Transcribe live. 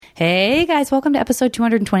Hey guys, welcome to episode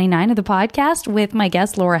 229 of the podcast with my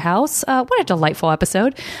guest Laura House. What a delightful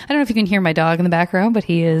episode. I don't know if you can hear my dog in the background, but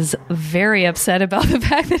he is very upset about the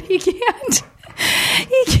fact that he can't.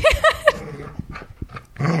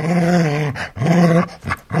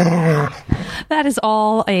 That is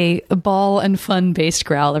all a ball and fun based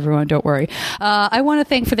growl, everyone. Don't worry. I want to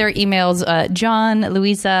thank for their emails John,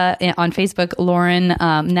 Louisa on Facebook, Lauren,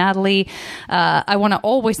 Natalie. I want to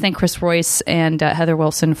always thank Chris Royce and Heather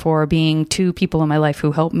Wilson for being two people in my life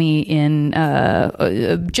who helped me in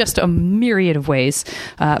just a myriad of ways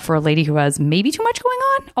for a lady who has maybe too much going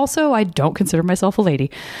on. Also, I don't consider myself a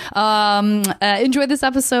lady. Enjoy this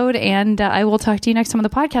episode, and I will talk to you next time on the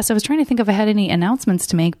podcast. I was trying to think if I had any announcements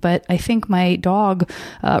to make, but I think my dog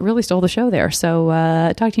really stole the show there. So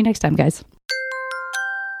talk to you next time, guys.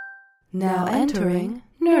 Now entering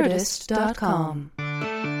Nerdist.com.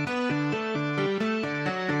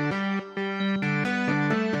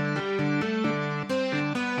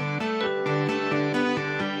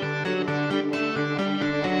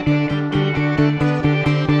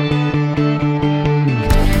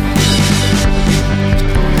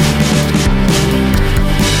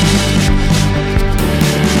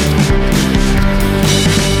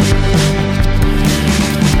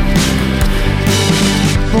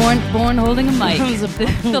 Born holding a mic.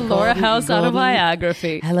 The Laura House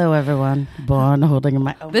autobiography. Hello, everyone. Born holding a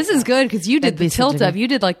mic. Oh, this is good because you did the tilt up. You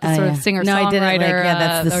did like the sort of singer-songwriter. No, I did it like,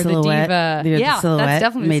 that's the silhouette. The diva. The silhouette that's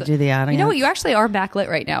definitely made you the audience. You know what? You actually are backlit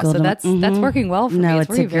right now, so that's working well for me. It's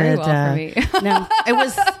working very well for me. No, it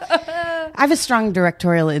was. I have a strong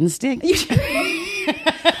directorial instinct.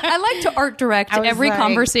 I like to art direct every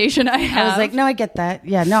conversation I have. I was like, no, I get that.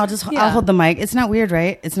 Yeah, no, I'll hold the mic. It's not weird,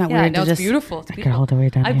 right? It's not weird. No, to it's beautiful. It's beautiful. I could hold it way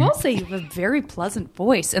down. I will say you have a very pleasant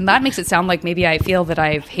voice, and that makes it sound like maybe I feel that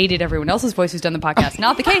I've hated everyone else's voice who's done the podcast.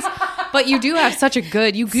 Not the case, but you do have such a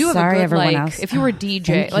good. You do have a good everyone like. Else. If you were a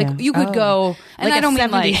DJ, like you could go, and like I don't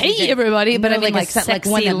mean like, hey everybody, but I mean like sexy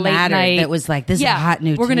one that late mattered, night. that was like, this is a hot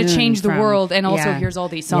new. We're going to change the from, world, and also here's all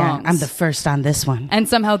these songs. Yeah, I'm the first on this one, and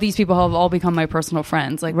somehow these people have all become my personal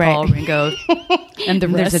friends, like Paul Ringo. And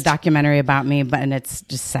there's a documentary about me, and it's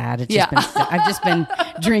just sad. It's just been I've just been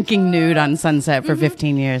drinking nude on Sunset for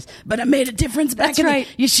 15 years, but I made a difference back then.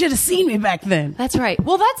 You should have seen me back then. That's right.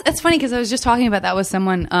 Well, that's funny because I was just talking about that with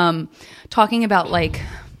someone, talking about like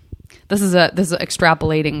this is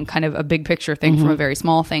extrapolating kind of a big picture thing from a very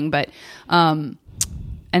small thing, but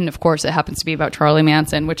and of course, it happens to be about Charlie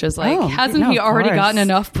Manson, which is like, hasn't he already gotten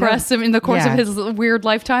enough press in the course of his weird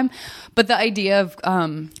lifetime? But the idea of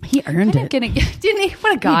he earned it, didn't he?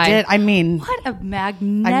 What a guy! He did. I mean, what a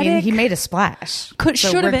magnetic! I mean, he made a splash.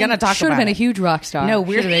 Should have been a huge rock star. No,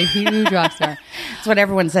 should have been a huge rock star. That's what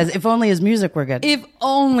everyone says. If only his music were good. If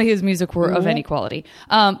only his music were of any quality.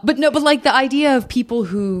 But like the idea of people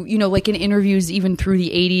who, like in interviews even through the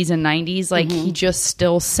 80s and 90s, like he just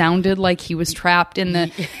still sounded like he was trapped in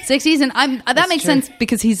the 60s, and that makes sense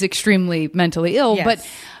because he's extremely mentally ill. Yes.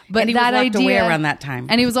 But and he that was locked idea away around that time,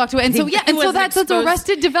 and he was locked away, and so that's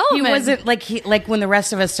Arrested Development. He wasn't like when the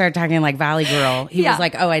rest of us started talking like Valley Girl. He was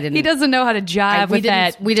like, I didn't. He doesn't know how to jive with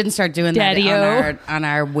that. We didn't start doing that on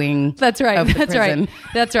our wing. That's right. Of the that's prison. right.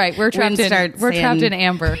 That's right. We're trapped in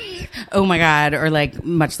Amber. Oh my God! Or like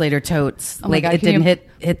much later, Totes. Oh my God, it didn't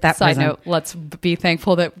hit that. Side prison. note: let's be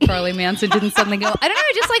thankful that Charlie Manson didn't suddenly go. I don't know.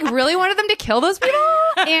 I just like really wanted them to kill those people,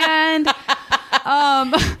 and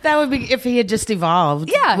that would be if he had just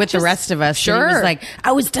evolved. With the rest of us. Sure. He was like,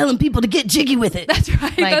 I was telling people to get jiggy with it. That's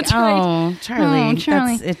right. Like, that's right. Charlie.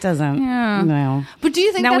 Charlie. It doesn't. Yeah. No. But do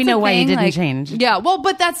you think now that's we know why he thing? didn't change? Yeah. Well,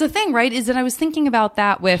 but that's the thing, right? Is that I was thinking about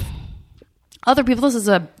that with other people. This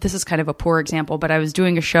is kind of a poor example, but I was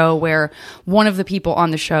doing a show where one of the people on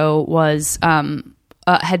the show was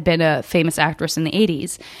had been a famous actress in the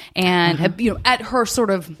 80s and had, at her sort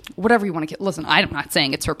of whatever you want to listen, I'm not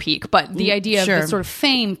saying it's her peak, but the idea of the sort of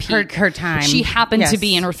fame peak, her time, she happened to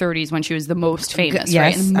be in her 30s when she was the most famous,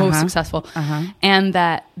 right, and the most successful, and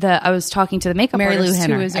that I was talking to the makeup Mary artist Lou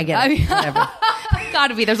Henner. who is I get it. Whatever.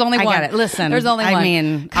 Gotta be. There's only one. I get it. Listen, there's only one. I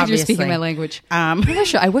mean, you're obviously, speaking my language.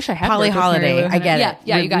 I wish I had. Holly Holiday. I get it.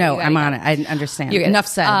 Yeah, you got it. No, I'm on it. I understand. Enough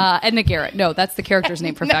said. Edna Garrett. No, that's the character's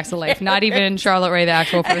name from Facts of Life. Not even Charlotte Ray, the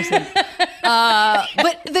actual person.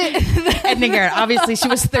 But Edna Garrett. Obviously, she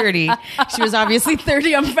was 30. She was obviously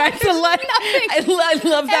 30 on Facts of Life. I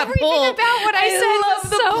love that everything pull. about what I said was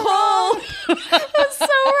so wrong. That's so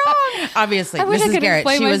wrong. Obviously, I wish I Mrs. could Garrett.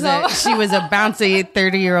 explain She was a bouncy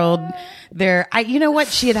 30-year-old. You know what?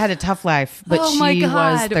 She had a tough life, but oh my she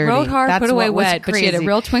God. was 30. Rode hard, That's put away what was wet, but she had a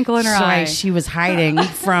real twinkle in her eye. She was hiding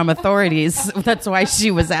from authorities. That's why she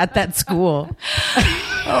was at that school.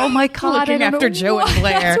 Oh my God. Looking after Joe and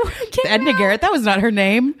Blair. Edna Garrett, that was not her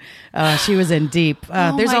name. She was in deep.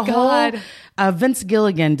 There's a whole... Vince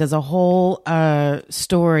Gilligan does a whole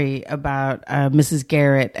story about Mrs.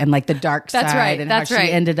 Garrett and like the dark side and how she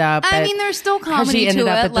ended up. I mean, there's still comedy to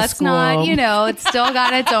it. Let's not, it's still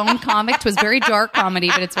got its own comic. It was very dark comedy,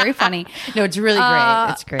 but it's very funny. No, it's really great.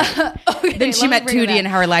 It's great. Okay, then she met Tootie and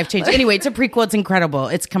how her life changed. Anyway, it's a prequel. It's incredible.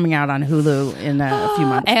 It's coming out on Hulu in a few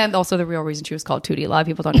months. And also the real reason she was called Tootie. A lot of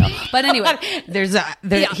people don't know. But anyway,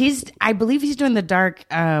 I believe he's doing the dark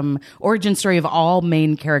origin story of all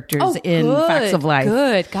main characters in Facts of Life.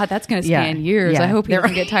 Good. God, that's going to span years. I hope you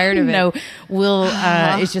don't get tired of it. No,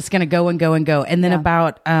 it's just going to go and go and go. And then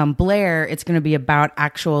about Blair, it's going to be about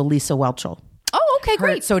actual Lisa Whelchel. Oh, okay,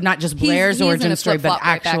 great. So not just Blair's origin story, but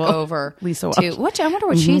actual back over Lisa Whelchel. I wonder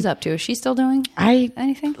what she's up to. Is she still doing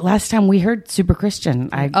anything? Last time we heard Super Christian.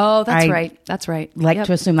 That's right. That's right. Like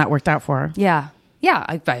to assume that worked out for her. Yeah. Yeah,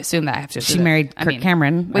 I assume that. I have to. She married Kirk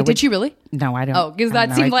Cameron. Wait, did she really? No, I don't. Oh, because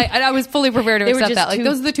that seemed like I was fully prepared to accept that. Like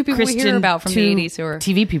those are the two people we hear about from the 80s who are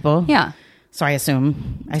TV people. Yeah. So I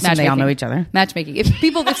assume they all know each other. Matchmaking. If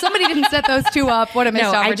somebody didn't set those two up, what a missed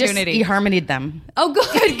opportunity. I just eHarmonied them. Oh,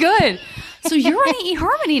 good. So you're running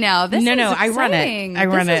eHarmony now. This is exciting. I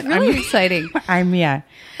run it. This is really exciting. I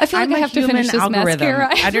feel like I have to finish this mascara.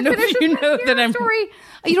 I don't know if you know that I'm... Story.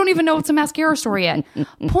 You don't even know it's a mascara story yet.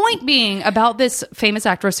 Point being about this famous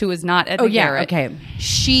actress who is not Edna Garrett. Okay.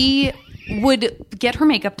 She would get her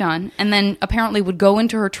makeup done and then apparently would go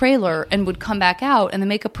into her trailer and would come back out, and the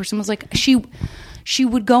makeup person was like, she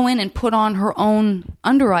would go in and put on her own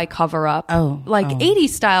under eye cover up, 80s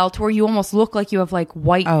style, to where you almost look like you have like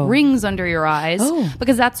white rings under your eyes,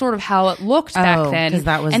 because that's sort of how it looked back then.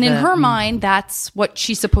 That was in her mind, that's what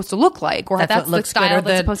she's supposed to look like, or that's the style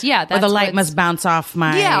that's supposed. Yeah, or the light must bounce off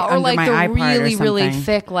my or like the really really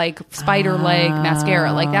thick like spider leg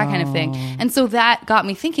mascara, like that kind of thing. And so that got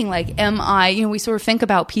me thinking, like, am I? We sort of think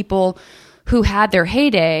about people who had their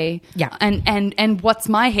heyday, and what's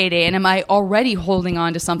my heyday, and am I already holding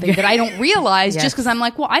on to something that I don't realize just because I'm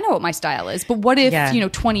like, well, I know what my style is, but what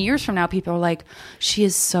if 20 years from now people are like, she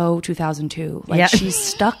is so 2002, like she's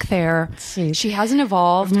stuck there, she hasn't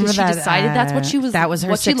evolved because she decided that's what she was, that was her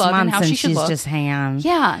what 6 she loved months, and how she and should she's look. just hanging on.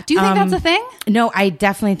 Yeah, do you think that's a thing? No, I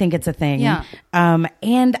definitely think it's a thing. Yeah.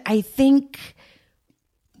 And I think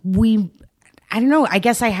I don't know, I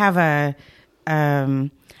guess I have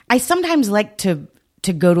I sometimes like to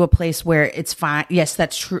go to a place where it's fine. Yes,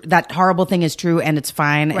 that's true. That horrible thing is true, and it's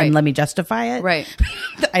fine. And let me justify it. Right.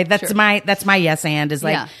 That's my yes and is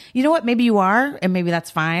like, you know what? Maybe you are, and maybe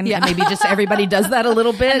that's fine. Yeah. And maybe just everybody does that a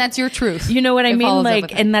little bit. And that's your truth. You know what I mean?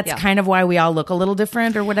 Like, and that's kind of why we all look a little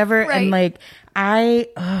different or whatever. Right. And like, I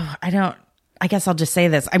guess I'll just say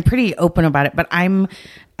this. I'm pretty open about it, but I'm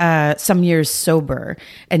some years sober,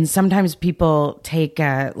 and sometimes people take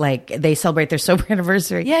they celebrate their sober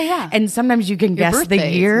anniversary. Yeah. And sometimes you can guess the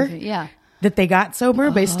year that they got sober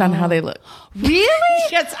based on how they look. Really?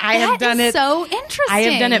 Yes, I have done it. So interesting. I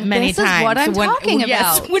have done it many times. This is what I'm talking about.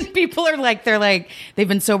 Yes, when people are like, they've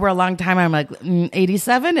been sober a long time. I'm like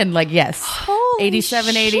 87, and like, yes, holy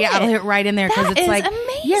 87, 80. shit. I'll hit right in there because it's like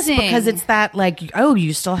amazing. Yes, because it's that like, oh,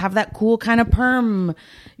 you still have that cool kind of perm,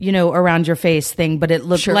 around your face thing, but it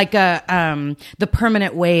looked like the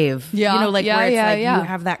permanent wave. Yeah. Where it's you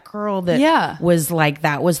have that curl that was like,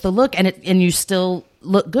 that was the look, and you still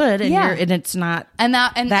look good, and it's not. And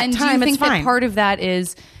that and time, do you think it's fine. that part of that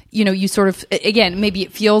is, you sort of, again, maybe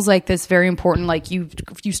it feels like this very important, like you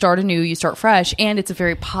start anew, you start fresh, and it's a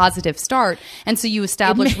very positive start. And so you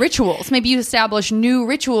establish rituals. Maybe you establish new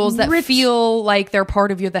rituals that feel like they're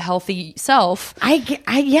part of the healthy self. I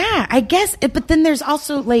guess. But then there's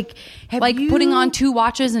also like putting on 2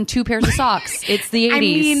 watches and 2 pairs of socks. It's the 80s. I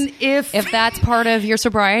mean, if that's part of your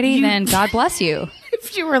sobriety, then God bless you.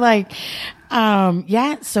 If you were like,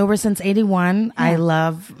 sober since 81. Yeah. I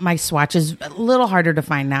love my swatches. A little harder to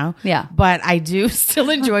find now. Yeah. But I do still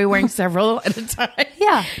enjoy wearing several at a time.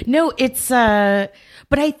 Yeah. No, it's,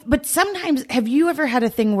 but sometimes, have you ever had a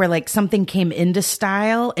thing where like something came into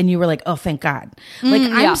style and you were like, oh, thank God. Like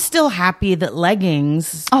I'm still happy that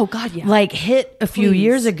leggings. Oh God. Yeah. Like hit a few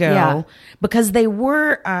years ago because they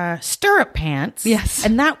were, stirrup pants. Yes.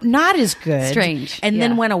 And that not as good. Strange. And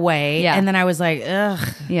then went away. Yeah. And then I was like, ugh.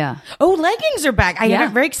 Yeah. Oh, leggings are back. I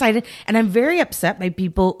got very excited, and I'm very upset by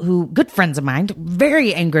people good friends of mine,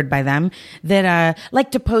 very angered by them that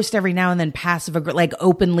like to post every now and then like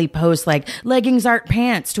openly post like leggings aren't pants.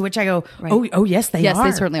 To which I go, oh yes, they are. Yes,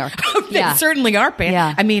 they certainly are. They certainly are pants.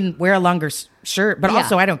 Yeah. I mean, wear a longer shirt, but Yeah.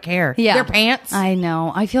 also I don't care. Yeah. Their pants. I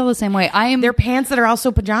know. I feel the same way. They're pants that are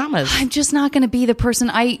also pajamas. I'm just not going to be the person.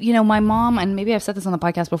 My mom, and maybe I've said this on the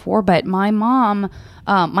podcast before, but my mom,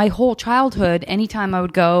 my whole childhood, anytime I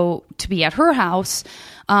would go to be at her house,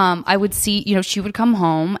 I would see, she would come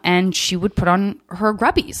home and she would put on her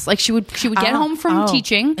grubbies. Like she would get home from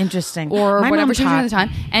teaching. Interesting. Or My whatever mom she was doing at the taught-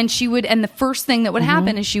 time. And the first thing that would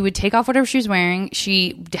happen is she would take off whatever she was wearing.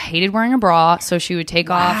 She hated wearing a bra. So she would take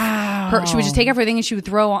off she would just take off everything and she would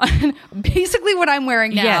throw on basically what I'm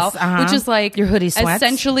wearing now, Yes, which is like your hoodie sweats.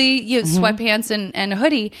 essentially sweatpants and a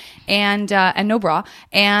hoodie and no bra.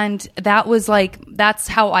 And that's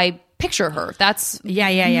how I picture her. That's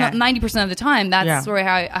 90% of the time. That's sort of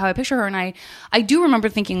how I picture her. And I do remember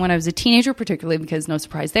thinking when I was a teenager, particularly because no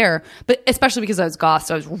surprise there, but especially because I was goth,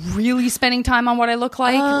 so I was really spending time on what I look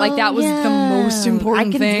like. Like that was the most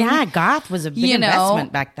important thing. Yeah, goth was a big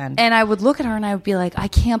investment back then. And I would look at her and I would be like, I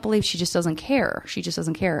can't believe she just doesn't care. She just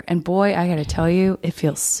doesn't care. And boy, I got to tell you, it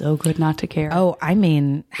feels so good not to care. Oh, I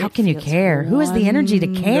mean, how can you care? Who has the energy to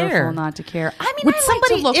care? Wonderful not to care. I mean, Would I like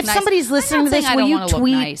somebody, to look if nice. somebody's I'm listening not to this, saying I will don't you wanna look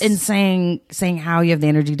tweet nice. and saying how you have the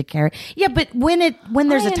energy to care? Yeah, but when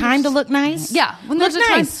there's a time to look nice, yeah, when there's look a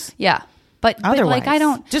time, nice. yeah. But Otherwise, I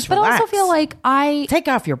don't. just but I also relax. feel like Take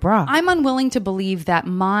off your bra. I'm unwilling to believe that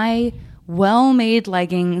my well-made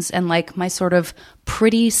leggings and like my sort of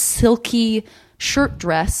pretty silky shirt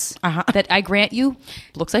dress that I grant you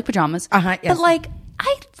looks like pajamas. Yes. But like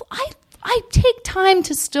I take time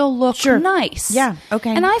to still look nice. Yeah,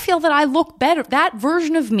 okay. And I feel that I look better. That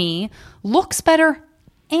version of me looks better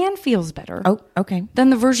and feels better. Oh, okay. Than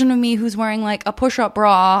the version of me who's wearing like a push-up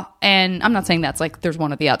bra. And I'm not saying that's like there's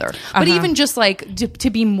one or the other, but even just like to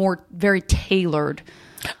be more very tailored.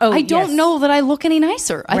 Oh, I don't yes. know that I look any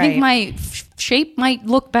nicer. I think Right. my shape might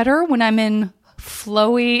look better when I'm in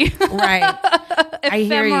flowy, Right. I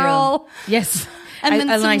hear you. ephemeral. Yes. And then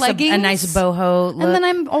some leggings. a nice boho look. And then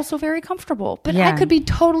I'm also very comfortable. But Yeah. I could be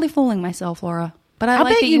totally fooling myself, Laura. But I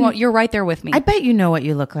like bet that you- you're right there with me. I bet you know what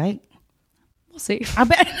you look like. We'll see. I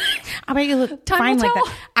bet you look Time fine will like tell.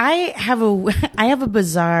 that. I have a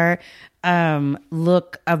bizarre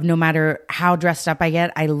look of no matter how dressed up I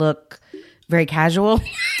get, I look very casual.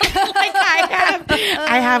 Like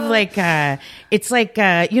I have like it's like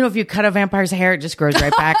if you cut a vampire's hair, it just grows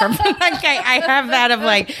right back. Or like I have that of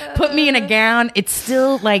like put me in a gown. It's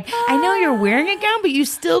still like I know you're wearing a gown, but you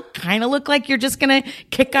still kind of look like you're just gonna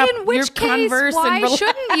kick up In which your case, Converse. why and relax.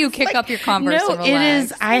 shouldn't you kick up your Converse No, and it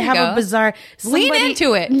relax? is. I There you have go. a bizarre. Lean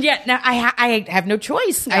into it. Yeah. Now I have no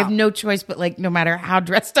choice. I No. have no choice. But like, no matter how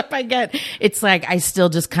dressed up I get, it's like I still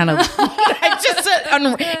just kind of I just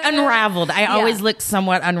unraveled. I always look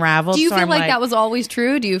somewhat unraveled. Do you so feel I'm like that was always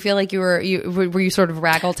true? Do you feel like were you sort of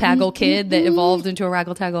raggle-taggle kid that evolved into a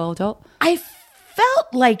raggle-taggle adult? I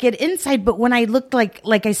felt like it inside, but when I looked like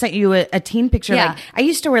I sent you a teen picture, Yeah. like I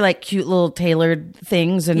used to wear like cute little tailored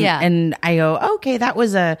things, and Yeah. and I go, okay, that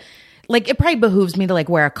was a. Like it probably behooves me to like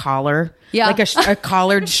wear a collar, Yeah. like a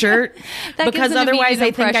collared shirt, That gives because an otherwise immediate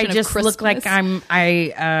I think I impression of just look like Christmas.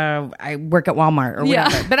 I work at Walmart or Yeah.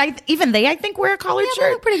 whatever. But I think wear a collared Yeah, shirt.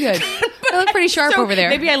 they look pretty good. They look pretty sharp So over there.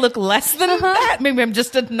 Maybe I look less than that. Maybe I'm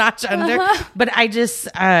just a notch under. But I just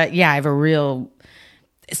I have a real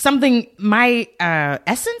something. My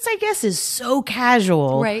essence, I guess, is so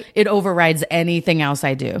casual. Right. It overrides anything else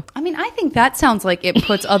I do. I mean, I think that sounds like it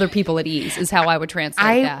puts other people at ease, is how I would translate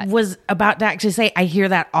I that. was about to actually say I hear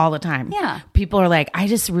that all the time. Yeah. People are like, I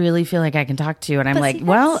just really feel like I can talk to you, and I'm But like, see,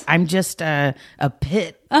 well, that's- I'm just a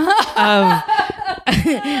pit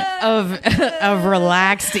of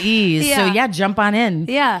relaxed ease. So Yeah. jump on in.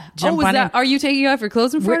 Yeah. Jump on in. Are you taking off your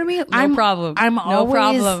clothes in front of me? No problem. I'm no always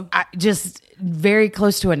problem. just very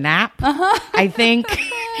close to a nap. I think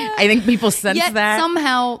people sense Yet that.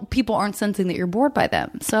 somehow people aren't sensing that you're bored by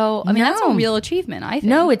them. So I mean, that's a No. real achievement. I think.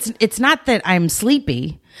 No, it's not that I'm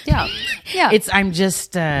sleepy. Yeah. Yeah. I'm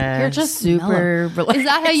just You're just super mellow. relaxed. Is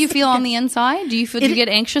that how you feel on the inside? Do you get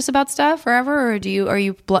anxious about stuff forever, or are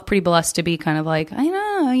you pretty blessed to be kind of like, I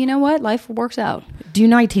know, you know what, life works out. Do you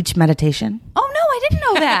know I teach meditation? Oh no, I didn't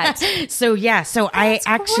know that. So I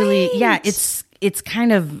actually great. it's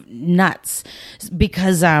kind of nuts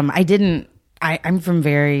because I'm from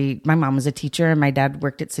my mom was a teacher and my dad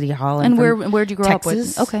worked at City Hall. And from where'd you grow up with?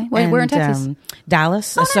 Texas. Okay. Where in Texas?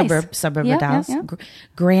 Dallas, Oh, a nice. suburb Yeah, of Dallas. yeah, yeah.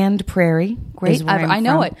 Grand Prairie. Great. is where I I'm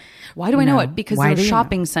know from. it. Why do I know No. it? Because Why there's do you know?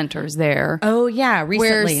 shopping centers there. Oh yeah,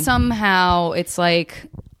 where recently. somehow it's like,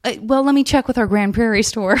 well, let me check with our Grand Prairie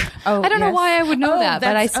store. Oh, I don't know yes. why I would know Oh, that, but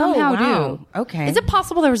I that's- somehow wow. do. Okay. Is it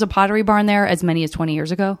possible there was a Pottery Barn there as many as 20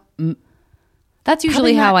 years ago? That's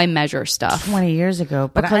usually Probably not how I measure stuff. 20 years ago,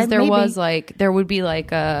 but Because there would be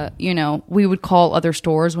like a, we would call other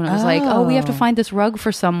stores when it was like, oh, we have to find this rug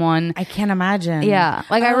for someone. I can't imagine. Yeah.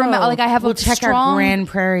 Like I remember, like I have we'll a check strong our Grand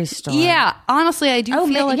Prairie store. Yeah, honestly, I do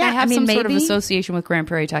feel like I have some sort of maybe. association with Grand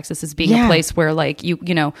Prairie, Texas, as being a place where, like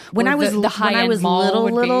When I was the high end mall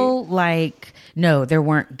little, like no, there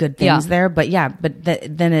weren't good things there, but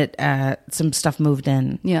then it some stuff moved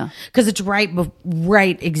in. Yeah, because it's right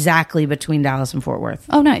exactly between Dallas and Fort Worth.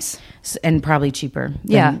 Oh, nice, and probably cheaper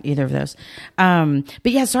than either of those.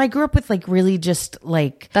 But yeah, so I grew up with like really just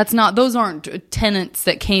like those aren't tenants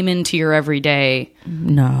that came into your everyday.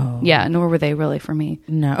 No, yeah, nor were they really for me.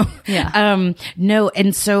 No, yeah, no,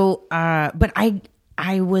 and so but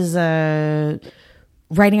I was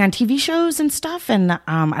writing on TV shows and stuff, and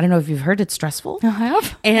I don't know if you've heard, it's stressful. I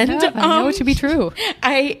have, and I know it to be true.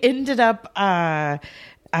 I ended up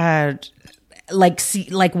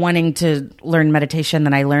like wanting to learn meditation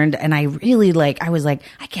that I learned, and I really I was like,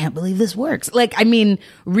 I can't believe this works. Like, I mean,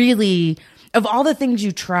 really, of all the things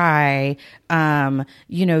you try,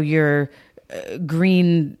 your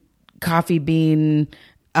green coffee bean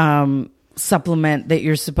supplement that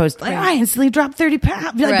you're supposed to, I instantly dropped 30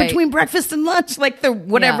 pounds between breakfast and lunch,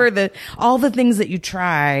 all the things that you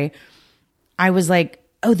try. I was like,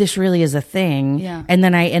 oh, this really is a thing. Yeah. And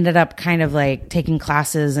then I ended up kind of like taking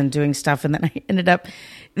classes and doing stuff. And then I ended up,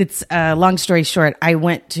 it's long story short, I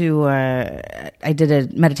went to, I did a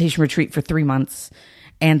meditation retreat for 3 months.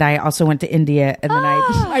 And I also went to India, and then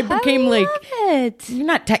I became you're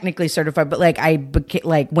not technically certified, but I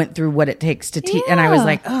went through what it takes to teach. And I was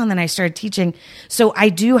like, oh, and then I started teaching. So I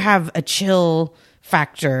do have a chill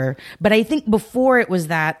factor, but I think before it was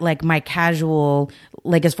that my casual,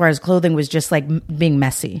 as far as clothing was just being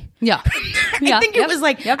messy. Yeah. I think it was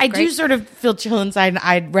I do sort of feel chill inside, and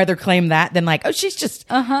I'd rather claim that than oh, she's just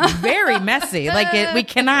very messy. We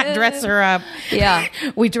cannot dress her up. Yeah.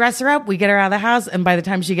 We dress her up, we get her out of the house, and by the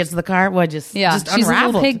time she gets to the car, just she's unraveled. a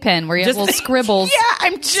little pig pen where you have little scribbles. Yeah,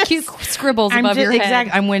 I'm just cute scribbles above your head.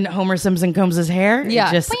 Exactly. I'm when Homer Simpson combs his hair.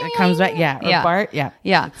 Yeah. It comes back. Yeah. Or Bart. Yeah.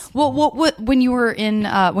 Yeah. Well, what when you were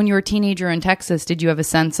when you were a teenager in Texas, did you have a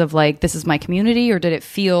sense of this is my community, or did it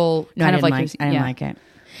feel kind of I didn't like it.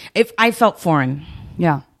 If I felt foreign.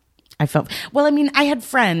 Yeah. I felt, well, I mean, I had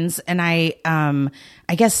friends, and I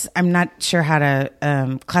guess I'm not sure how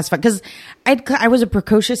to classify, because I was a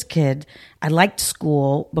precocious kid. I liked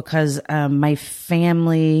school because my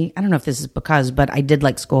family, I don't know if this is because, but I did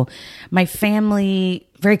like school. My family,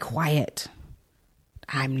 very quiet.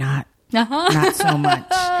 I'm not. Not so much.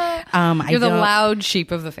 You're the loud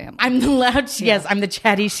sheep of the family. I'm the loud, yes, I'm the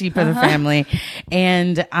chatty sheep of the family.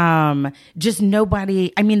 And just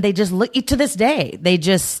nobody, I mean, they just look, to this day,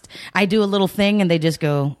 I do a little thing and they just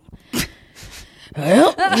go,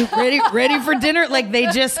 well, ready for dinner? They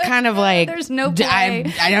just kind of there's no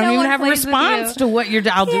play. I don't even have a response to what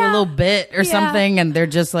I'll do a little bit or something, and they're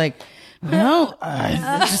just like, well,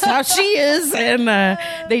 that's just how she is, and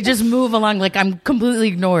they just move along I'm completely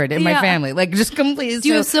ignored in my family, just completely. Do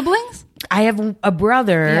you have siblings? I have a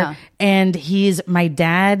brother, and my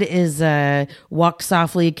dad is a walk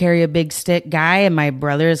softly, carry a big stick guy, and my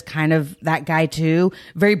brother is kind of that guy too.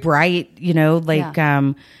 Very bright,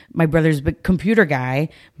 my brother's a big computer guy,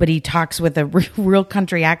 but he talks with a real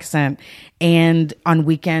country accent, and on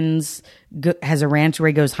weekends has a ranch where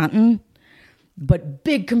he goes hunting. But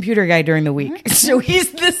big computer guy during the week. So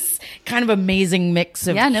he's this kind of amazing mix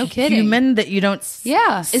of human that you don't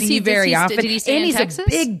see very often. Did he stay and in he's Texas? A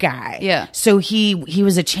big guy. Yeah. So he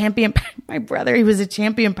was a champion. My brother, he was a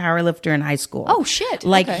champion powerlifter in high school. Oh, shit.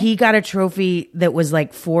 He got a trophy that was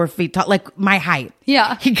 4 feet tall, my height.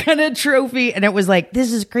 Yeah. He got a trophy, and it was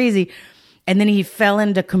this is crazy. And then he fell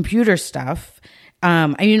into computer stuff.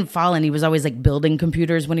 I didn't fall in. He was always building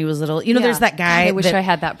computers when he was little. There's that guy. God, I wish I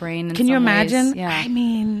had that brain. Can you imagine? Ways. Yeah. I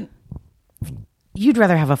mean, you'd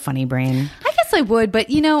rather have a funny brain. I guess I would, but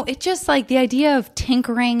it just the idea of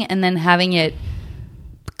tinkering and then having it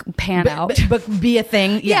pan out, but be a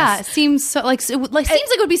thing. Yes. Yeah, seems so seems like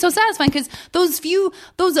it would be so satisfying, because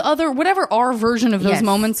those other whatever our version of those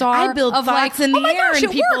moments are. I build thoughts in the air,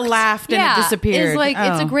 and people laughed and it disappeared.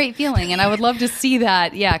 It's a great feeling, and I would love to see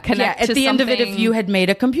that. Yeah, connect at to the end of it. If you had made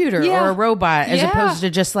a computer or a robot, as opposed to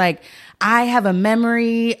just I have a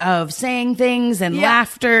memory of saying things and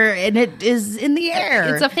laughter, and it is in the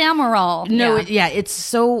air. It's ephemeral. No, it's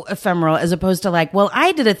so ephemeral, as opposed to well,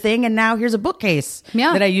 I did a thing, and now here's a bookcase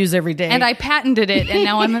that I use every day. And I patented it, and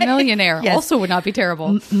now I'm a millionaire. Also would not be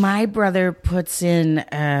terrible. My brother puts in,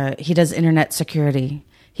 he does internet security.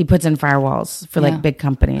 He puts in firewalls for like big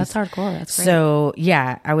companies. That's hardcore. That's great. So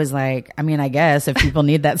yeah, I was like, I mean, I guess if people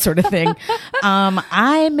need that sort of thing,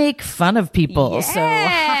 I make fun of people. So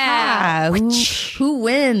who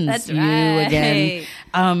wins? That's you right. again.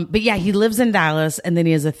 But yeah, he lives in Dallas, and then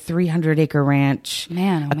he has a 300-acre ranch,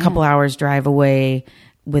 Man, a couple hours drive away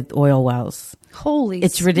with oil wells. Holy,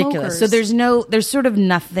 It's ridiculous. So there's sort of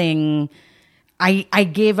nothing. I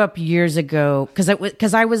gave up years ago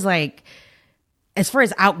because I was like, as far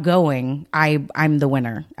as outgoing, I'm the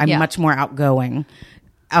winner. I'm much more outgoing.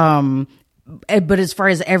 But as far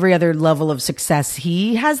as every other level of success,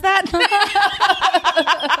 he has that.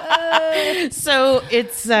 So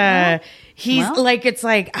it's like, it's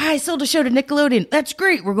like, I sold a show to Nickelodeon. That's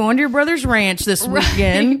great. We're going to your brother's ranch this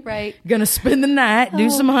weekend. Right. Gonna spend the night, do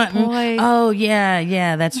some hunting. Boy. Oh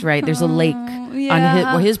yeah, that's right. There's a lake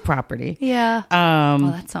on his property. Yeah.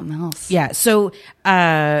 Well, that's something else. Yeah. So,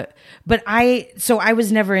 but I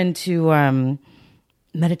was never into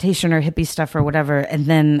meditation or hippie stuff or whatever, and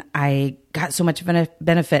then I got so much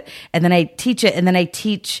benefit, and then I teach it, and then I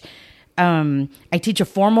teach a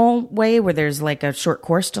formal way where there's like a short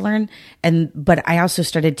course to learn, but I also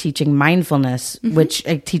started teaching mindfulness, which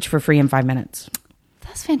I teach for free in 5 minutes.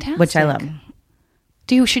 That's fantastic. Which I love.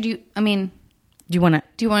 Do you want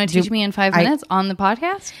to teach me in 5 minutes on the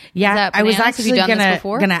podcast? Yeah, Is that I was bananas? Have actually you done this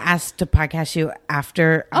before? gonna ask to podcast you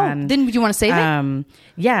after. Then do you want to save it?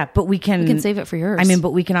 Yeah, but we can save it for yours. I mean, but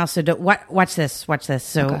we can also do. Watch this.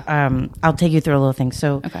 So, I'll take you through a little thing.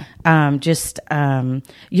 So,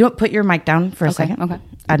 you don't put your mic down for a second. Okay.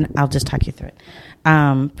 And I'll just talk you through it.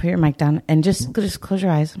 Put your mic down and just close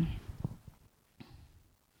your eyes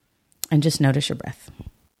and just notice your breath.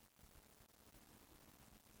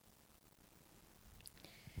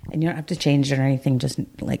 And you don't have to change it or anything. Just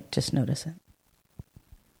notice it.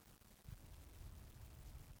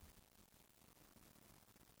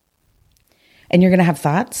 And you're going to have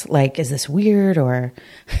thoughts like, is this weird, or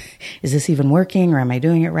is this even working, or am I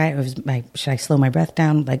doing it right? Or should I slow my breath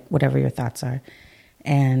down? Like, whatever your thoughts are.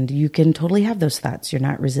 And you can totally have those thoughts. You're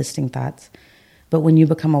not resisting thoughts. But when you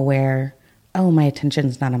become aware, oh, my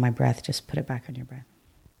attention's not on my breath, just put it back on your breath.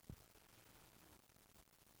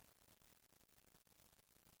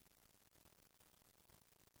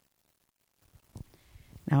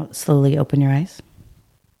 Now slowly open your eyes,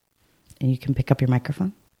 and you can pick up your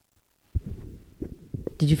microphone.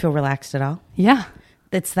 Are Did you feel relaxed at all? Yeah.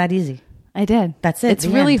 It's that easy. I did. That's it. It's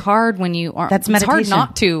really hard when you are. That's it's hard meditation.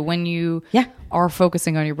 not to when you are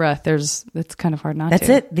focusing on your breath. It's kind of hard not That's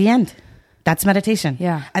to. it. The end. That's meditation.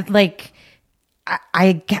 Yeah. I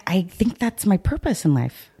think that's my purpose in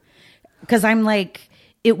life. Because I'm like,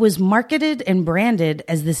 it was marketed and branded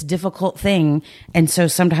as this difficult thing. And so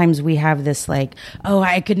sometimes we have this like, oh,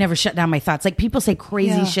 I could never shut down my thoughts. Like people say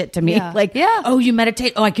crazy shit to me. Yeah. Like, oh, you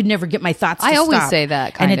meditate. Oh, I could never get my thoughts to stop. I always say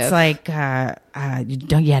that kind of. And it's like,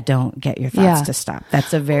 don't get your thoughts to stop.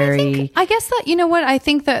 That's a very... I guess that, you know what? I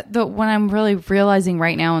think that what I'm really realizing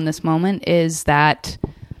right now in this moment is that,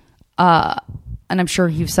 and I'm sure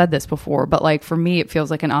you've said this before, but like for me, it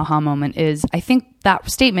feels like an aha moment is I think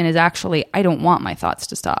that statement is actually, I don't want my thoughts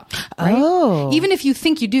to stop. Right? Oh. Even if you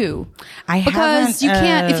think you do. Because you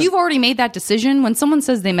can't, if you've already made that decision, when someone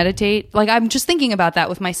says they meditate, like I'm just thinking about that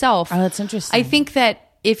with myself. Oh, that's interesting. I think that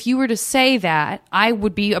if you were to say that, I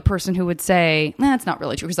would be a person who would say, that's not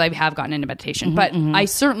really true because I have gotten into meditation. But I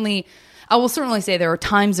will certainly say there are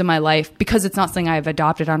times in my life, because it's not something I've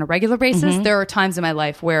adopted on a regular basis, there are times in my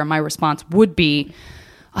life where my response would be,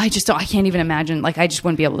 I can't even imagine, like I just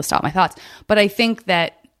wouldn't be able to stop my thoughts. But I think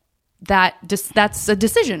that's a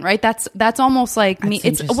decision, right? That's almost like me.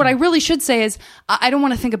 It's what I really should say is I don't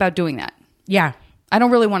want to think about doing that. Yeah. I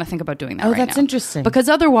don't really want to think about doing that right now. Oh, that's interesting. Because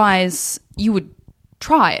otherwise you would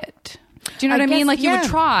try it. Do you know what I mean? Like you would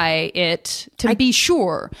try it to be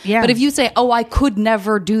sure. Yeah. But if you say, I could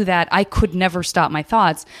never do that, I could never stop my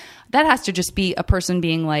thoughts, that has to just be a person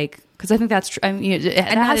being like, because I think that's true. I mean, it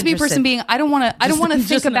has to be a person being, I don't want to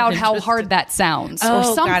think about how hard that sounds or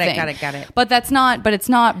something. Got it. But it's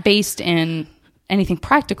not based in anything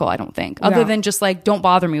practical, I don't think, other than just like, don't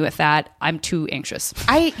bother me with that. I'm too anxious.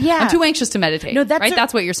 I'm too anxious to meditate. No,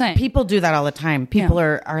 that's what you're saying. People do that all the time. People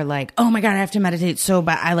are like, oh my God, I have to meditate so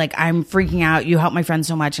bad. I'm freaking out. You help my friend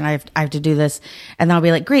so much and I have to do this. And then I'll be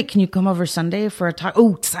like, great. Can you come over Sunday for a talk?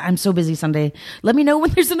 Oh, I'm so busy Sunday. Let me know when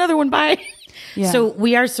there's another one. Bye. Yeah. So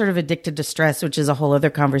we are sort of addicted to stress, which is a whole other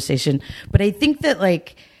conversation. But I think that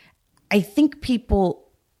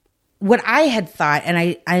what I had thought,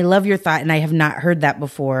 and I love your thought, and I have not heard that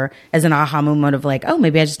before as an aha moment of like, oh,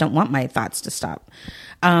 maybe I just don't want my thoughts to stop.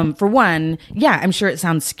 For one, yeah, I'm sure it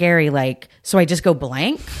sounds scary. Like, so I just go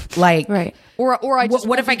blank, like, right. Or I just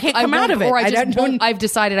what if I can't come out of it? Or I've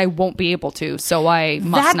decided I won't be able to, so I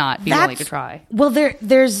must not be willing to try. Well,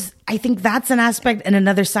 there's I think that's an aspect, and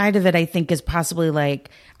another side of it I think is possibly like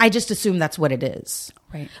I just assume that's what it is.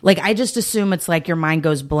 Right. Like I just assume it's like your mind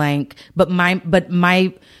goes blank, but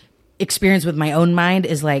my experience with my own mind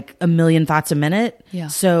is like a million thoughts a minute. Yeah.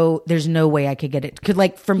 So there's no way I could get it. Could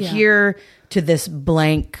like from here to this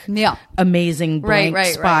blank, amazing blank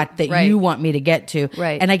spot that you want me to get to.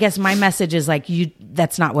 Right. And I guess my message is like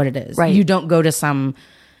that's not what it is. Right. You don't go to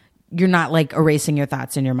you're not like erasing your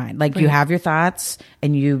thoughts in your mind. Like you have your thoughts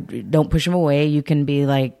and you don't push them away. You can be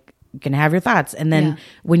like, you can have your thoughts. And then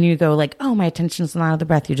when you go like, oh, my attention's not on the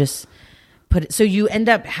breath, you just put it. So you end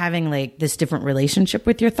up having like this different relationship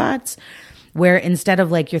with your thoughts where instead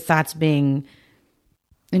of like your thoughts being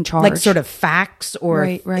in charge, like sort of facts or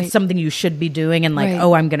it's something you should be doing and like,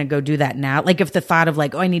 oh, I'm going to go do that now. Like if the thought of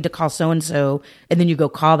like, oh, I need to call so-and-so and then you go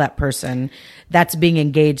call that person, that's being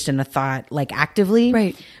engaged in a thought like actively.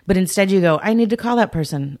 Right. But instead you go, I need to call that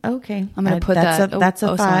person. Okay. I'm going to put that's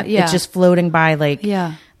a thought. Yeah. It's just floating by like,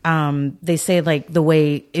 they say like the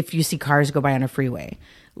way, if you see cars go by on a freeway,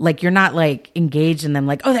 like you're not like engaged in them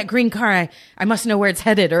like, oh, that green car, I must know where it's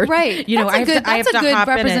headed, or you know, that's a good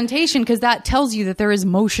representation because that tells you that there is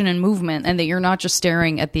motion and movement and that you're not just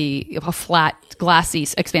staring at a flat glassy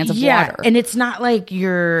expanse of water. And it's not like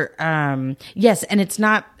you're and it's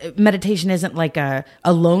not, meditation isn't like a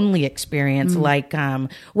lonely experience like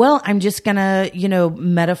well, I'm just gonna, you know,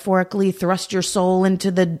 metaphorically thrust your soul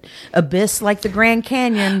into the abyss like the Grand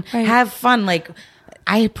Canyon, have fun. Like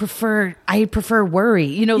I prefer worry,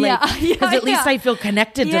 you know, like, because at least I feel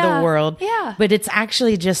connected to the world. Yeah. But it's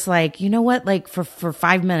actually just like, you know what, like for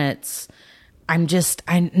 5 minutes, I'm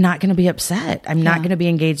not going to be upset. I'm not going to be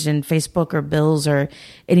engaged in Facebook or bills or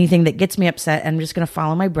anything that gets me upset. I'm just going to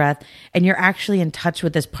follow my breath. And you're actually in touch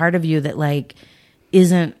with this part of you that like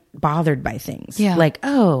isn't bothered by things. Yeah. Like,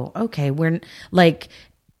 oh, okay. We're like,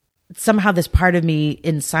 somehow this part of me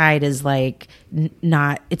inside is like,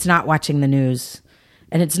 it's not watching the news.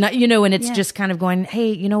 And it's not, you know, and it's just kind of going,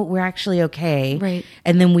 hey, you know, we're actually okay. Right.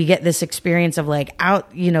 And then we get this experience of like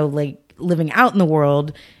out, you know, like living out in the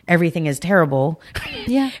world, everything is terrible.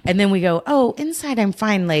 Yeah. And then we go, oh, inside I'm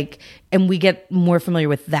fine. Like, and we get more familiar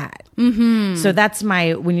with that. Mm-hmm. So that's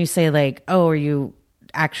when you say like, oh, are you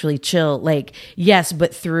actually chill? Like, yes,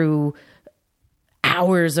 but through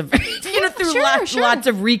hours of, you know, through lots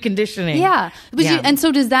of reconditioning. Yeah. But and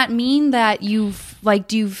so does that mean that do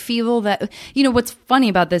you feel that, you know, what's funny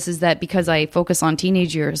about this is that because I focus on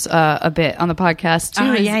teenage years a bit on the podcast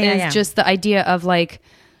too, is just the idea of like,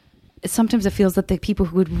 sometimes it feels that the people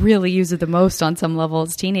who would really use it the most on some level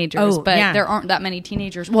is teenagers, but there aren't that many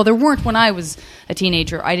teenagers. Well, there weren't when I was a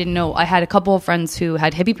teenager. I didn't know. I had a couple of friends who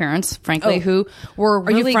had hippie parents, frankly, who were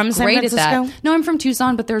really great at that. No, I'm from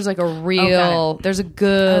Tucson, but there's like there's a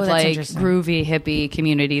good like groovy hippie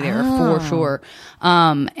community there for sure.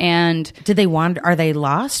 And did they wander? Are they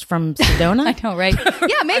lost from Sedona? I know, right?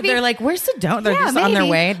 Yeah, maybe they're like, where's Sedona? They're just on their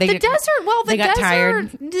way. The desert. Well, they got tired.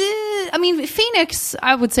 I mean, Phoenix,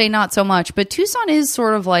 I would say not so much, but Tucson is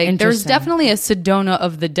sort of like there's definitely a Sedona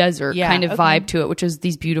of the desert kind of vibe to it, which is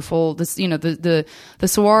these beautiful, you know, the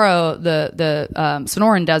saguaro, the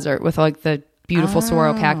Sonoran Desert with like the beautiful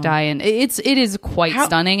saguaro cacti, and it is quite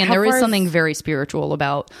stunning, and there is something very spiritual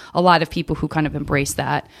about a lot of people who kind of embrace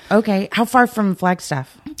that. Okay, how far from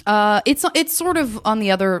Flagstaff? It's sort of on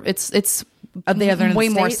the other. It's the other way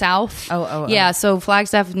more state? south. Oh. Yeah, so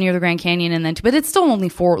Flagstaff near the Grand Canyon, and then but it's still only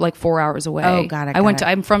 4 hours away. Oh, got it.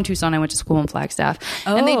 I'm from Tucson. I went to school in Flagstaff,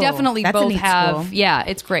 and they definitely both have. School. Yeah,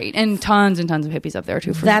 it's great, and tons of hippies up there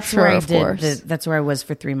too. That's where I did. That's where I was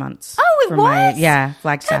for 3 months. Oh, it was.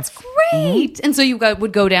 Flagstaff. That's great. Mm-hmm. And so you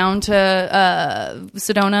would go down to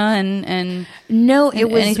Sedona and no, it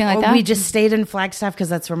was anything like that. We just stayed in Flagstaff because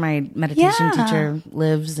that's where my meditation teacher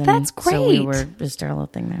lives. And that's great. So we were just there a little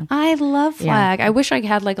thing there. I love Flag. I wish I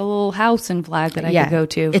had like a little house in Flag that I could go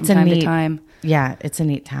to from time to time. Yeah, it's a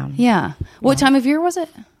neat town. Yeah. What time of year was it?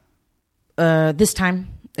 This time.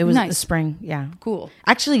 It was the spring. Yeah. Cool.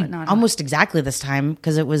 Actually, almost exactly this time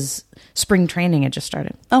because it was spring training. It just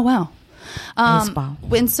started. Oh, wow. Baseball.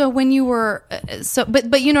 And so when you were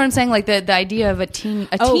but you know what I'm saying, like the idea of a teen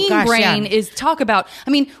brain is talk about.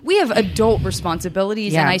 I mean, we have adult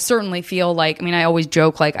responsibilities, and I certainly feel like, I mean, I always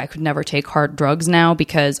joke like I could never take hard drugs now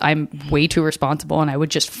because I'm way too responsible, and I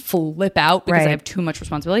would just flip out because I have too much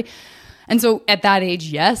responsibility. And so at that age,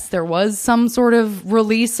 yes, there was some sort of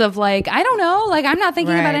release of like, I don't know, like I'm not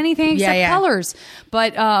thinking about anything except colors.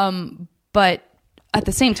 But at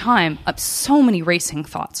the same time, so many racing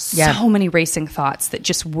thoughts that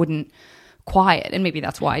just wouldn't quiet. And maybe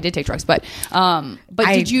that's why I did take drugs. But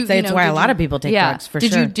did you? That's why a lot of people take drugs. For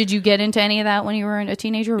sure. Did you get into any of that when you were a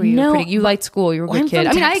teenager? Were you you liked school? You were a good kid.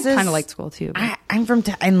 I mean, Texas. I kind of liked school too. I'm from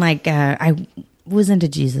and like I was into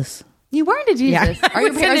Jesus. You were into Jesus. Yeah.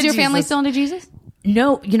 Is your family still into Jesus?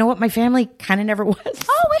 No, you know what? My family kind of never was.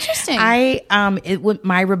 Oh, interesting.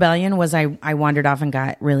 My rebellion was I wandered off and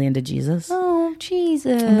got really into Jesus. Oh,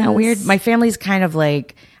 Jesus. Isn't that weird? My family's kind of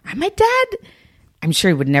like, my dad, I'm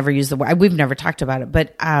sure he would never use the word. We've never talked about it,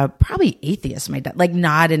 but probably atheist. My dad, like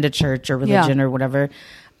not into church or religion or whatever.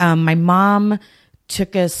 My mom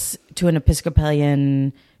took us to an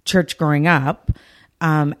Episcopalian church growing up.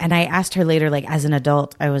 And I asked her later, like as an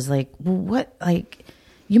adult, I was like, well, what, like,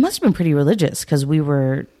 you must have been pretty religious because we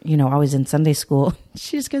were, always in Sunday school.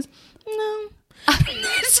 She just goes, no.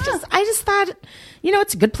 I just thought,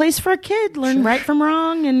 it's a good place for a kid. Learn right from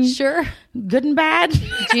wrong and good and bad.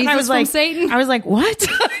 Jesus I was from like, Satan. I was like, what?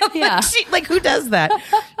 Yeah. like who does that?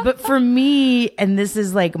 But for me, and this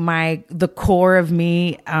is like the core of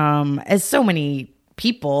me, as so many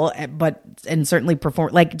people, and certainly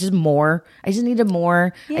perform like just more. I just needed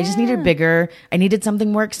more. I just needed bigger. I needed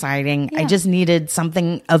something more exciting. I just needed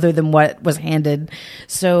something other than what was handed.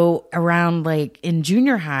 So around like in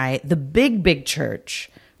junior high, the big church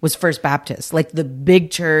was First Baptist. Like the big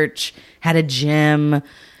church had a gym,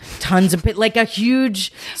 tons of like a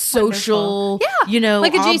huge social,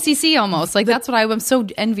 like a JCC almost. Like that's what I'm so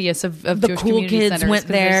envious of the Jewish cool community kids centers, went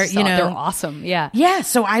there. they're awesome. Yeah.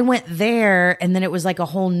 So I went there, and then it was like a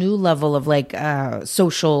whole new level of like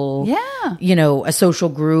social. A social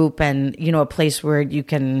group, and a place where you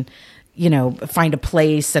can. Find a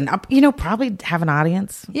place and probably have an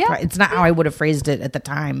audience. Yeah, it's not how I would have phrased it at the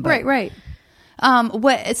time. But. Right.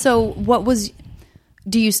 What was?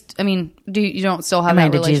 You don't still have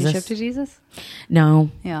that relationship to Jesus? No.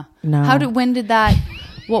 Yeah. No. When did that?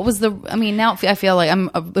 What was the? I mean, now I feel like I'm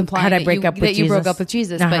implying How'd I break up with that you Jesus? broke up with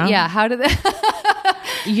Jesus. But yeah, how did that?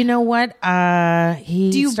 You know what?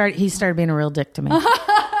 He started being a real dick to me.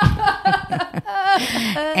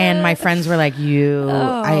 And my friends were like, I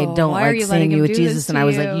don't like seeing you with Jesus. And I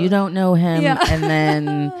was like, you don't know him. Yeah. And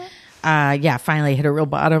then, finally hit a real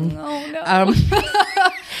bottom. Oh, no.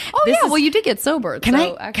 Well, you did get sober. Can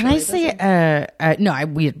I say, no,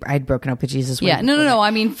 I'd broken up with Jesus. No.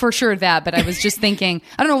 I mean, for sure that, but I was just thinking,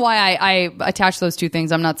 I don't know why I attached those two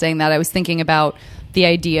things. I'm not saying that. I was thinking about the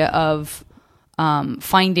idea of,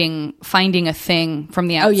 finding a thing from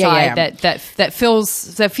the outside that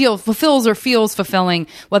fulfills or feels fulfilling,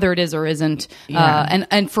 whether it is or isn't.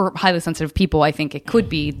 And for highly sensitive people, I think it could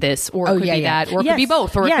be this, or it could be that, or it could be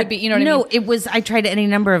both, or it could be, what I mean? No, it was. I tried any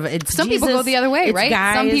number of. Some people go the other way, right?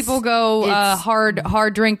 Guys, some people go hard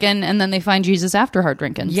drinking, and then they find Jesus after hard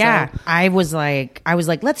drinking. Yeah, so. I was like,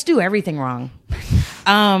 let's do everything wrong.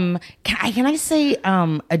 Can I say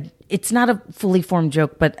it's not a fully formed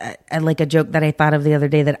joke, but like a joke that I thought of the other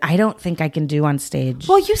day that I don't think I can do on stage.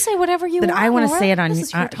 Well, you say whatever you want. But I want to say it on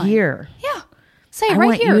here. Yeah, say it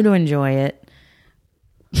right here. I want you to enjoy it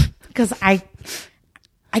because I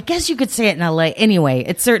guess you could say it in LA. Anyway,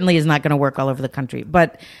 it certainly is not going to work all over the country,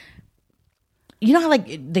 but. You know how like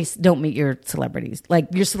they don't meet your celebrities, like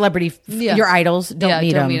your celebrity, your idols don't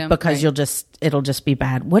meet them because it'll just be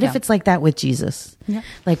bad. What if it's like that with Jesus? Yeah.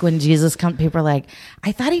 Like when Jesus comes, people are like,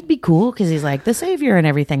 I thought he'd be cool because he's like the savior and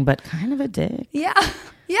everything, but kind of a dick. Yeah,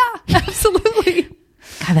 absolutely.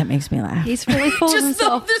 God, that makes me laugh. He's really full of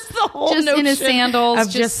himself. The whole just in his sandals,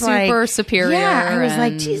 just super superior. Yeah, I was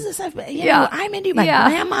like, Jesus, I'm into you. My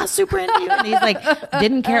grandma's super into you. And he's like,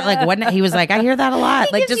 didn't care. Like, wasn't he was like, I hear that a lot.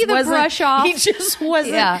 He like, just wasn't. Brush off. He just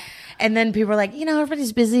wasn't. Yeah. And then people are like,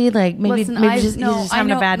 everybody's busy. Like he's just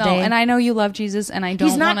having a bad day. And I know you love Jesus, and I don't.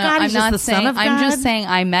 He's not God. He's just the Son of God. I'm just saying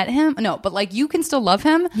I met him. No, but like you can still love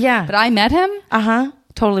him. Yeah. But I met him.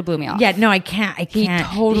 Totally blew me off. Yeah, no, I can't. He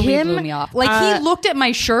totally blew me off. Like he looked at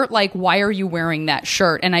my shirt like, why are you wearing that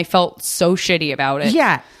shirt? And I felt so shitty about it.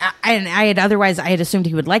 Yeah. And I had assumed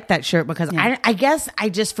he would like that shirt because I guess I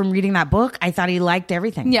just, from reading that book, I thought he liked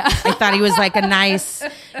everything. Yeah. I thought he was like a nice,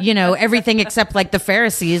 everything except like the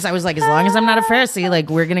Pharisees. I was like, as long as I'm not a Pharisee, like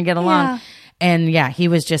we're going to get along. Yeah. And he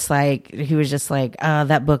was just like,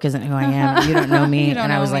 that book isn't who I am. You don't know me.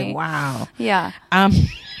 And I was like, wow. Yeah.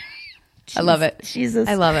 I love it. Jesus.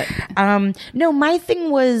 I love it. No, my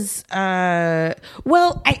thing was, I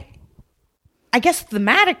guess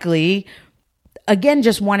thematically, again,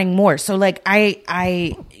 just wanting more. So like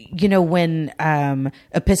I, when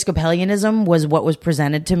Episcopalianism was what was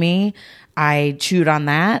presented to me, I chewed on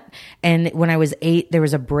that. And when I was 8, there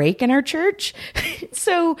was a break in our church.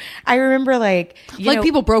 So I remember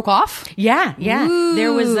people broke off. Yeah. Ooh,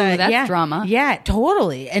 there was that's drama. Yeah,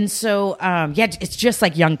 totally. And so, it's just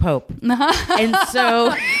like young Pope. And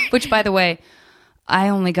so, which by the way, I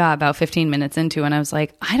only got about 15 minutes into, and I was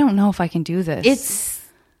like, I don't know if I can do this.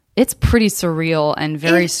 It's pretty surreal and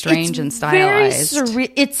very strange and stylized.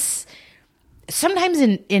 It's sometimes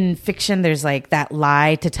in fiction, there's like that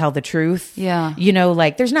lie to tell the truth. Yeah.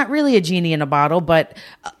 There's not really a genie in a bottle, but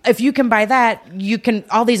if you can buy that,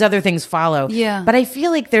 all these other things follow. Yeah. But I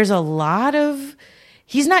feel like there's a lot of,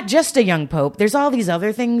 he's not just a young Pope. There's all these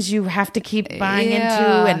other things you have to keep buying into.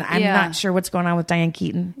 And I'm not sure what's going on with Diane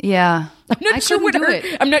Keaton. Yeah. I'm not sure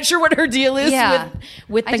what her deal is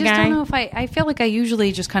with the guy. I just don't know if I feel like I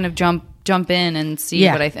usually just kind of jump in and see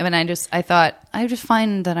what I thought I just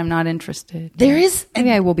find that I'm not interested.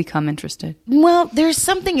 Maybe I will become interested. Well, there's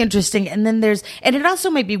something interesting, and then and it also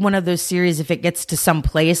might be one of those series, if it gets to some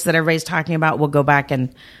place that everybody's talking about, we'll go back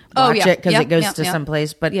and watch it because it goes to some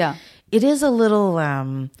place. But it is a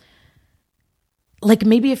little like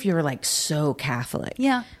maybe if you're like so Catholic,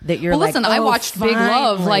 that you're listen, I watched Big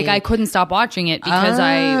Love. Like I couldn't stop watching it because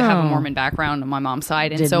I have a Mormon background on my mom's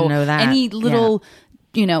side, and Didn't know that. Any little,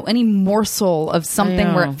 any morsel of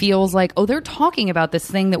something where it feels like, they're talking about this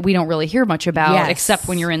thing that we don't really hear much about, except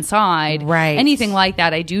when you're inside, right? Anything like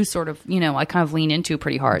that, I do sort of, I kind of lean into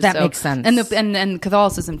pretty hard. That makes sense. And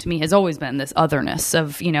Catholicism to me has always been this otherness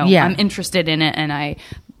of, I'm interested in it, and I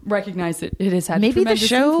recognize that it has had maybe the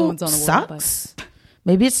show influence on the sucks. World,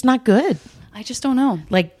 maybe it's not good. I just don't know.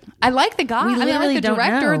 Like, I like the guy. I like the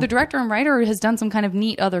director. The director and writer has done some kind of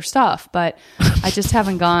neat other stuff, but I just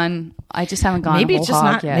haven't gone. Maybe it's just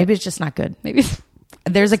not. Yet. Maybe it's just not good. Maybe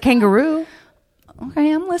there's a kangaroo.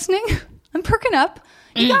 Okay, I'm listening. I'm perking up.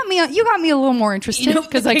 You got me. You got me a little more interested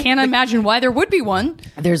because I can't imagine why there would be one.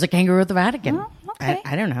 There's a kangaroo at the Vatican. Oh, okay.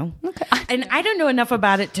 I don't know. Okay. And I don't know enough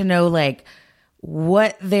about it to know like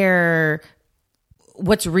what's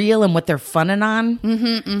real and what they're funning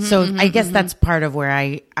on. So I guess that's part of where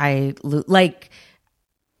I like.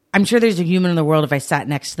 I'm sure there's a human in the world if I sat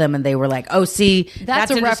next to them and they were like, "Oh, see,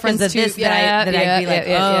 that's a reference to this." I'd be like,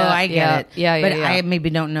 I get it. But I maybe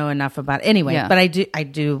don't know enough about it anyway. But I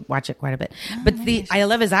do watch it quite a bit. But I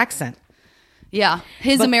love his accent. Yeah,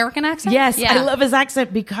 his American accent. Yes, I love his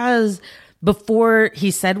accent because before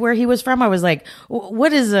he said where he was from, I was like,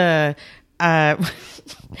 "What is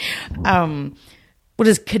what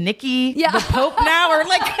is Kaniki the Pope now?" Or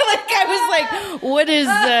like I was like, what is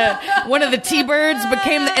one of the T-Birds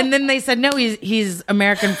became and then they said no, he's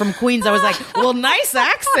American from Queens. I was like, well, nice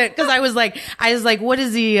accent, because I was like, what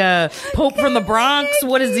is he, Pope from the Bronx?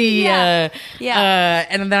 What is he? And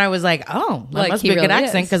then I was like, that must be a good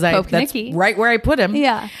accent, because that's right where I put him.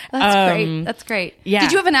 Yeah, that's great. That's great. Yeah.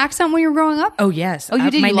 Did you have an accent when you were growing up? Oh yes. Oh, you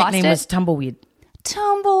did. My you lost nickname it? was Tumbleweed.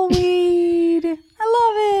 Tumbleweed. I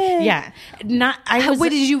love it. Yeah.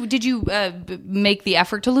 Did you make the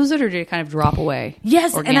effort to lose it, or did it kind of drop away?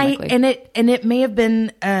 Yes, organically? and it may have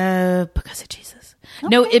been because of Jesus. Okay.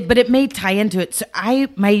 No, but it may tie into it.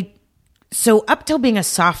 So up till being a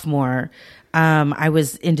sophomore, I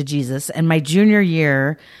was into Jesus, and my junior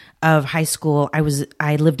year of high school, I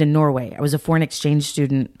lived in Norway. I was a foreign exchange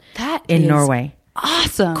student in Norway.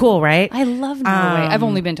 Awesome. Cool, right? I love Norway. I've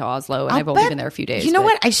only been to Oslo, and I've only been there a few days. You know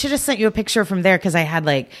what? I should have sent you a picture from there, because I had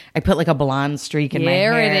I put like a blonde streak in my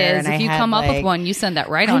hair. There it is. If you come up with one, you send that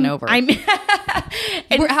right on over. How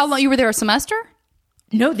long? You were there a semester?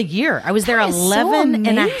 No, the year. I was there 11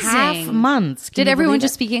 and a half months. Did everyone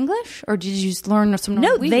just speak English, or did you just learn some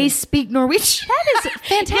Norwegian? No, they speak Norwegian. That is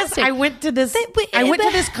fantastic. Yes, I went to this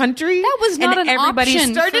country. That was not an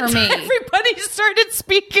option for me. Everybody started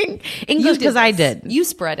speaking English because I did. You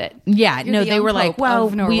spread it. Yeah, no, they were like,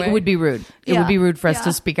 well, it would be rude. It would be rude for us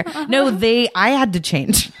to speak. No, I had to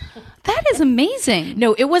change. That is amazing.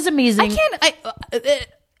 No, it was amazing.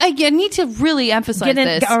 I need to really emphasize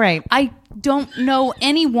this. All right. I don't know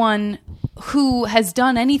anyone who has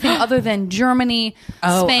done anything other than Germany,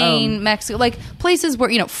 Spain, Mexico, like places where,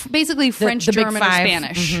 basically French, the German, Big or Five.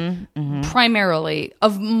 Spanish, primarily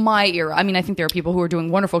of my era. I mean, I think there are people who are doing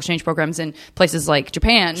wonderful exchange programs in places like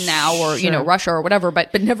Japan now, or, Russia or whatever,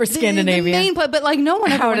 but never Scandinavia. But like no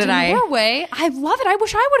one ever went to Norway. I love it. I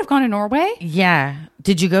wish I would have gone to Norway. Yeah.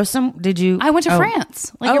 Did you go I went to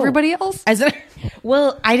France, like everybody else.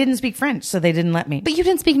 Well, I didn't speak French, so they didn't let me. But you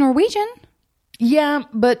didn't speak Norwegian. Yeah,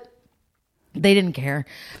 but They didn't care.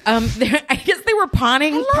 I guess they were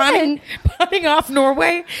pawning off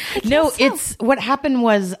Norway. No, it's what happened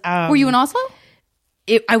was. Were you in Oslo?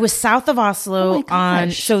 I was south of Oslo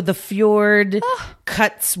so the fjord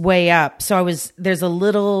cuts way up. So there's a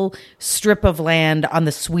little strip of land on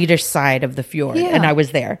the Swedish side of the fjord, and I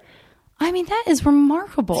was there. I mean, that is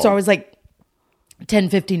remarkable. So I was like 10,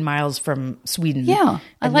 15 miles from Sweden. Yeah.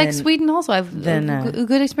 I like Sweden also. I've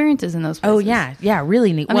good experiences in those places. Oh, yeah. Yeah,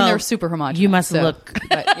 really neat. I mean, they're super homogenous. You must look.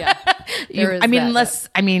 But yeah.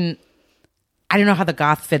 I don't know how the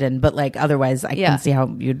goth fit in, but like otherwise I can see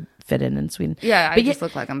how you'd fit in Sweden. Yeah, I just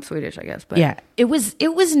look like I'm Swedish, I guess. But yeah, it was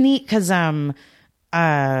neat because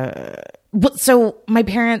so my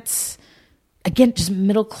parents, again, just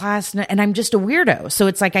middle class, and I'm just a weirdo. So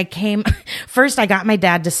it's like I got my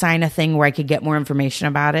dad to sign a thing where I could get more information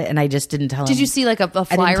about it, and I just didn't tell him. Did you see like a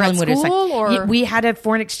flyer at school? Or? We had a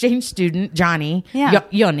foreign exchange student, Johnny. Yeah.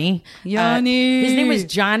 Yoni. His name was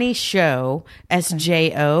Johnny Show,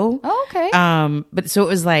 SJO. Oh, okay. But so it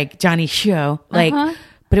was like Johnny Show, like.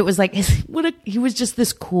 But it was like he was just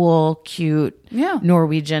this cool, cute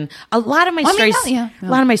Norwegian. A lot of my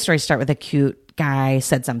stories start with a cute guy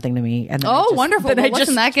said something to me, and then wonderful! Well, that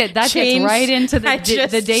gets right into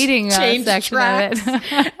the dating section of it.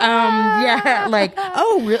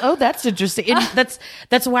 That's interesting.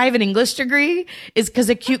 That's why I have an English degree, is because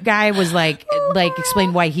a cute guy was like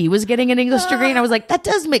explained why he was getting an English degree, and I was like, that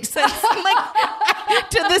does make sense. I'm like.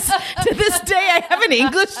 To this day, I have an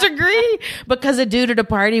English degree because a dude at a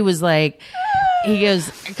party was like, he goes,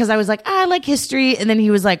 because I was like, I like history, and then he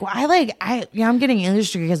was like, well, I'm getting an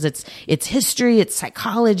English degree because it's history, it's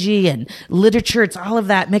psychology and literature, it's all of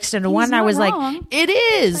that mixed into one. And I was wrong. like, it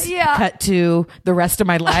is. Yeah. Cut to the rest of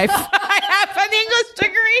my life. I have an English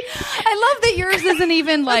degree. I love that yours isn't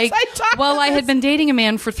even like, I had been dating a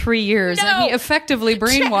man for 3 years, and he effectively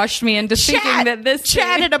brainwashed me into thinking that this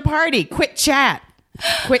chat at a party, quick chat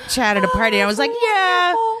at a party. I was like,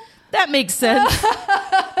 yeah, that makes sense.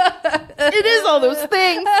 It is all those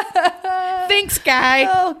things. Thanks, guy.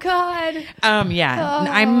 Oh God.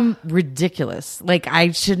 I'm ridiculous. Like I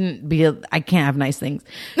can't have nice things.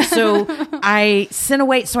 So I sent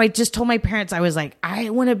away. So I just told my parents, I was like, I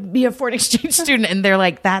want to be a foreign exchange student, and they're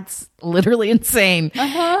like, that's literally insane.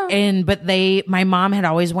 But my mom had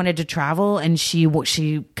always wanted to travel, and she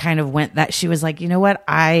kind of went that. She was like, you know what,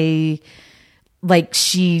 I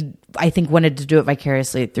think wanted to do it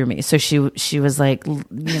vicariously through me. So she was like,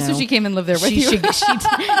 so she came and lived there with you.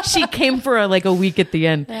 She came for a week at the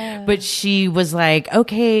end, but she was like,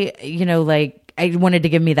 okay, I wanted to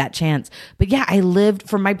give me that chance. But yeah, I lived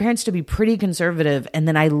for my parents to be pretty conservative. And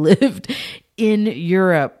then I lived in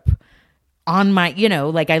Europe on my,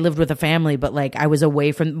 I lived with a family, but I was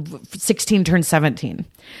away from 16 turned 17,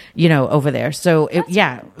 over there. So it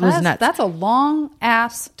was nuts. That's a long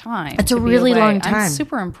ass time. It's a really long time. I'm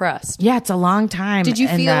super impressed. Yeah, it's a long time. Did you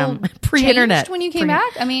feel pre-internet changed when you came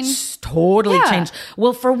back? I mean, totally changed.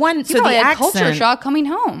 Well, for one, so the accent, culture shock coming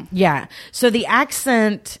home. Yeah. So the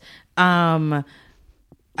accent, here's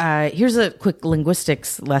a quick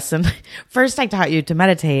linguistics lesson. First, I taught you to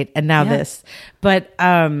meditate, and now this. But,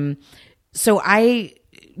 so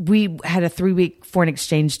we had a 3-week foreign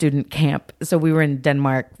exchange student camp. So we were in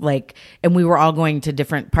Denmark, and we were all going to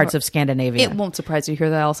different parts of Scandinavia. It won't surprise you to hear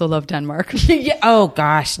that I also love Denmark. Yeah. Oh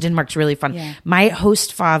gosh, Denmark's really fun. Yeah. My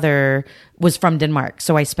host father was from Denmark,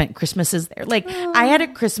 so I spent Christmases there. I had a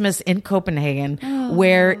Christmas in Copenhagen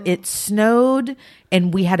where it snowed,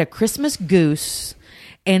 and we had a Christmas goose.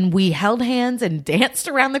 And we held hands and danced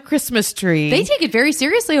around the Christmas tree. They take it very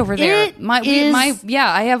seriously over there.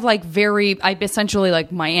 I have I essentially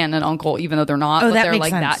my aunt and uncle, even though they're not, but they're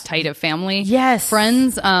that tight of family. Yes.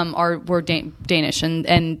 Friends were Danish,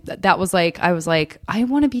 and that was I was like, I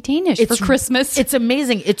want to be Danish for Christmas. It's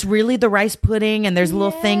amazing. It's really the rice pudding, and there's a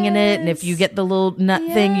little thing in it, and if you get the little nut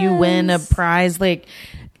thing, you win a prize. It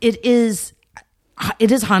is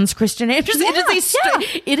Hans Christian Andersen. Yeah,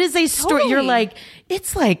 it is a story. Totally. You're like,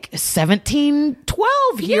 it's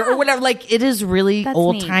 1712 here or whatever. It is really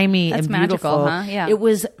old timey and beautiful. Magical, huh? Yeah. It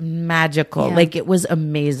was magical. Yeah. It was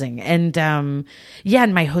amazing. And and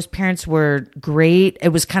my host parents were great. It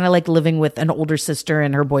was kind of like living with an older sister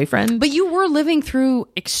and her boyfriend. But you were living through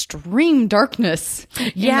extreme darkness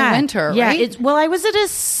in the winter, right? I was at a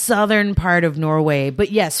southern part of Norway,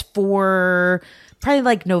 but yes, for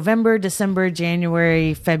probably November, December,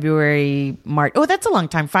 January, February, March. Oh, that's a long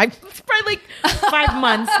time. Probably 5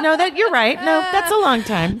 months. No, you're right. No, that's a long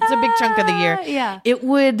time. It's a big chunk of the year. Yeah. It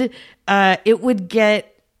would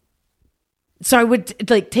get so I would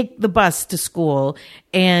like take the bus to school,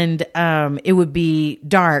 and it would be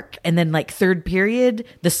dark, and then like third period,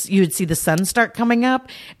 you would see the sun start coming up,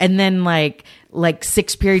 and then like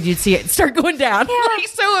sixth period, you'd see it start going down. Like,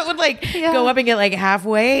 so it would like go up and get like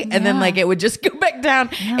halfway, and then like it would just go back down,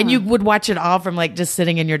 and you would watch it all from like just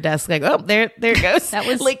sitting in your desk, like, oh, there it goes. That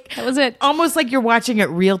was it. Almost like you're watching it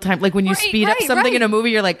real time. Like when you speed up something in a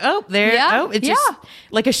movie, you're like, oh, there, it's just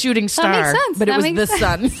like a shooting star, that makes sense. but it was the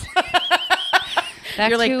sun.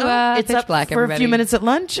 You're like, oh, it's up black, for everybody. a few minutes at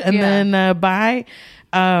lunch, and then bye.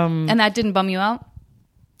 And that didn't bum you out?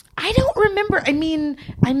 I don't remember. I mean,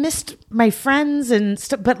 I missed my friends and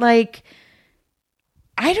stuff, but like,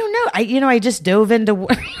 I don't know. I just dove into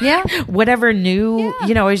whatever new.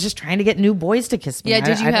 I was just trying to get new boys to kiss me. Yeah.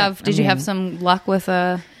 Did you have some luck with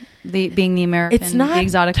being the American? It's not the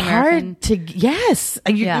exotic hard American? to. Yes,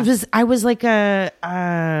 I was like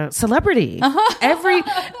a celebrity.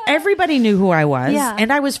 Everybody knew who I was,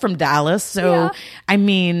 and I was from Dallas, so I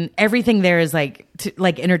mean, everything there is like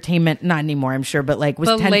entertainment. Not anymore, I'm sure, but like was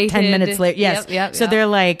 10 minutes late. Yes, so they're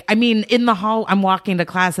like, I mean, in the hall, I'm walking to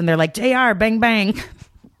class, and they're like, JR, bang bang.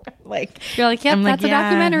 Like you're like, yep, that's a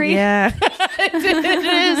documentary. Yeah,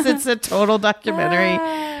 it is. It's a total documentary.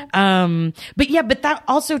 But that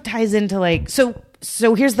also ties into like, so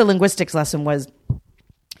here's the linguistics lesson was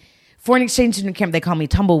foreign exchange student camp. They call me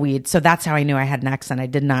tumbleweed. So that's how I knew I had an accent. I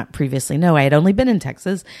did not previously know. I had only been in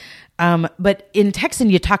Texas. But in Texan,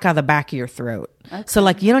 you talk out of the back of your throat. Okay. So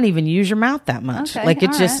like, you don't even use your mouth that much. Okay, like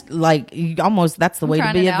it's just like, you almost, that's the way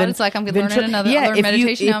to be. It's like I'm learning another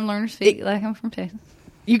meditation. Now I'm learning to speak like I'm from Texas.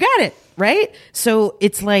 You got it, right? So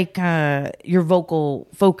it's like your vocal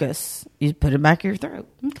focus. You put it back in your throat.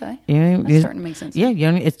 Okay. That's starting to make sense. Yeah,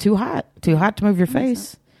 it's too hot. Too hot to move your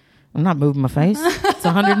face. I'm not moving my face. It's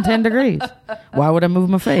 110 degrees. Why would I move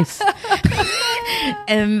my face?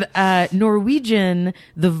 And Norwegian,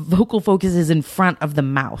 the vocal focus is in front of the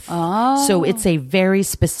mouth. Oh. So it's a very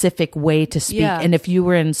specific way to speak. Yeah. And if you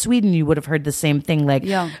were in Sweden, you would have heard the same thing, like,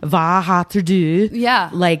 "Va hater du?" Yeah.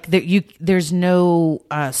 Like, there's no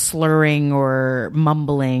slurring or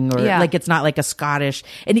mumbling, or like, it's not like a Scottish.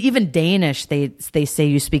 And even Danish, they say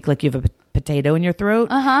you speak like you have a potato in your throat.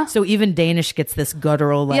 So even Danish gets this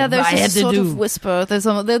guttural, like, there's a sort of whisper. There's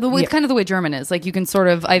kind of the way German is. Like, you can sort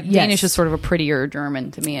of, Danish is sort of a prettier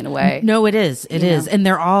German to me in a way. No, it is. It is. And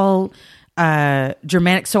they're all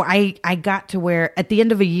Germanic. So I got to where at the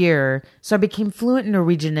end of a year, so I became fluent in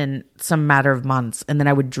Norwegian in some matter of months, and then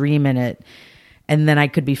I would dream in it. And then I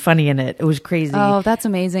could be funny in it. It was crazy. Oh, that's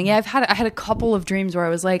amazing. Yeah, I had a couple of dreams where I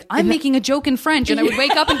was like, I'm making a joke in French, and I would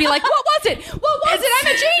wake up and be like, what was it? I'm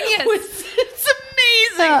a genius. It's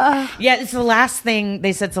amazing. It's the last thing.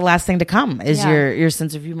 They said it's the last thing to come is your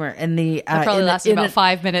sense of humor. And I probably lasted about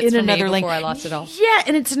 5 minutes for me before I lost it all. Yeah,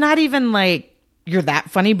 and it's not even like you're that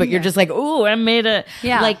funny, but you're just like, oh, I made a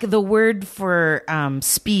like the word for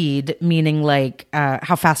speed, meaning like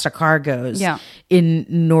how fast a car goes. Yeah. In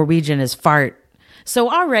Norwegian is fart.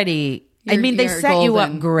 So already, they set you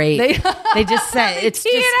up great. They just set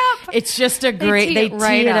it's just a great. They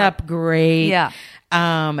tee it up great. Yeah.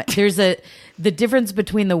 There's the difference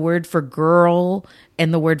between the word for girl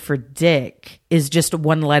and the word for dick is just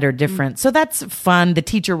one letter different. So that's fun. The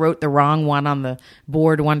teacher wrote the wrong one on the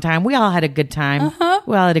board one time. We all had a good time.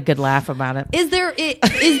 We all had a good laugh about it. Is there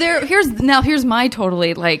here's my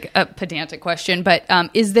totally like a pedantic question, but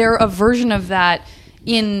is there a version of that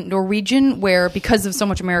in Norwegian where, because of so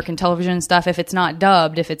much American television stuff, if it's not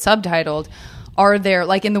dubbed, if it's subtitled, are there,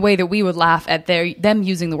 like in the way that we would laugh at them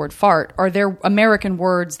using the word fart, are there American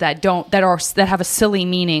words that have a silly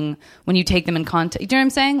meaning when you take them in context? Do you know what I'm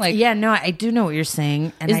saying? Like, yeah, no, I do know what you're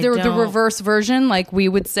saying. And is there the reverse version? Like we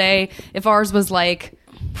would say if ours was like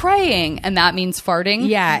praying and that means farting.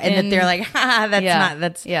 Yeah. And that they're like,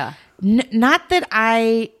 not that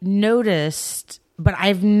I noticed, but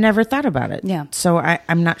I've never thought about it. Yeah. So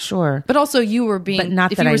I'm not sure. But also you were being, but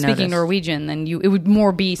not if that you were I speaking noticed. Norwegian, then it would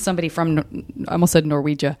more be somebody from, I almost said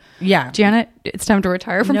Norwegia. Yeah. Janet, it's time to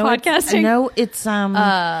retire from podcasting. It's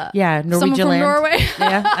Norwegia someone from land. Norway.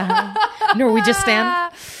 Yeah.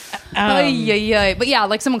 Norwegistan. But yeah,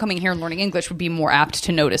 like someone coming here and learning English would be more apt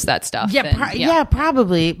to notice that stuff. Yeah,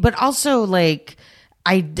 probably. But also like,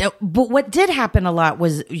 but what did happen a lot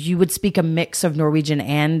was you would speak a mix of Norwegian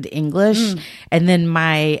and English. And then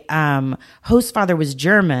my host father was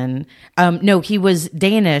German. No, he was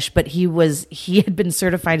Danish, but he had been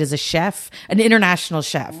certified as a chef, an international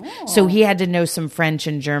chef. Oh. So he had to know some French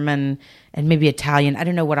and German and maybe Italian. I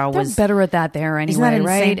don't know what all was. They're better at that there anyway,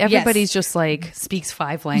 right? Everybody's just like speaks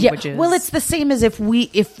 5 languages. Yeah. Well, it's the same as if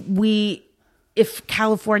we if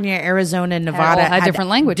California, Arizona, and Nevada had different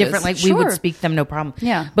languages. we would Sure. speak them no problem.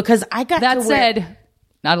 Yeah. Because I got That to where, said,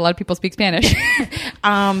 not a lot of people speak Spanish.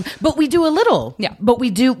 but we do a little. Yeah. But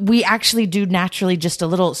we actually do naturally just a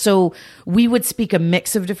little. So we would speak a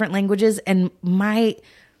mix of different languages. And I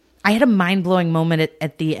had a mind-blowing moment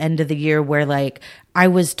at the end of the year where like I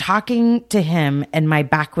was talking to him and my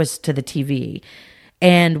back was to the TV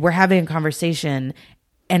and we're having a conversation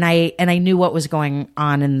and I knew what was going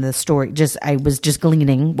on in the story. I was just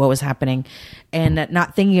gleaning what was happening and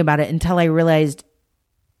not thinking about it until I realized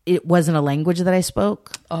it wasn't a language that I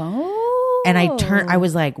spoke. Oh. And I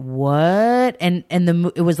was like, what? And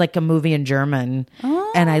it was like a movie in German.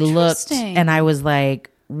 Oh, and I looked interesting. and I was like,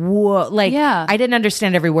 whoa. Like, Yeah. I didn't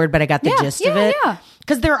understand every word, but I got the gist of it. Yeah.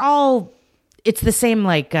 Cause it's the same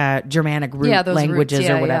like Germanic root Yeah, those languages roots.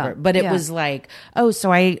 Yeah, or whatever. yeah. But it Yeah. was like,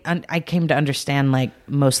 so I came to understand like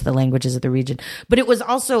most of the languages of the region. But it was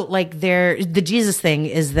also like the Jesus thing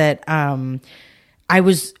is that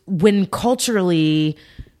when culturally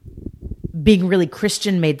being really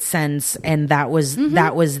Christian made sense, and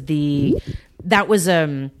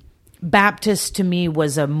Baptist to me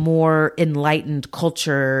was a more enlightened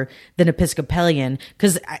culture than Episcopalian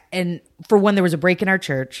and for one, there was a break in our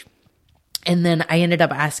church, and then I ended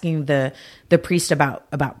up asking the priest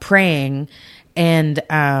about praying and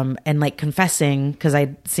like confessing, because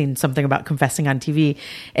I'd seen something about confessing on TV,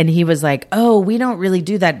 and he was like, oh, we don't really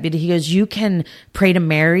do that, but he goes, you can pray to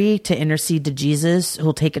Mary to intercede to Jesus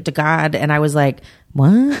who'll take it to God. And I was like,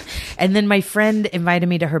 what? And then my friend invited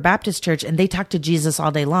me to her Baptist church and they talked to Jesus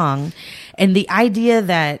all day long, and the idea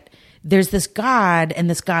that there's this God and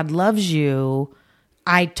this God loves you,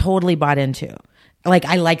 I totally bought into. Like,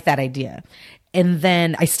 I like that idea. And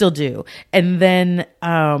then I still do. And then,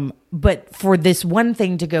 but for this one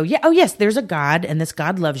thing to go, oh yes, there's a God and this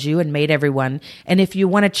God loves you and made everyone. And if you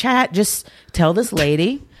want to chat, just tell this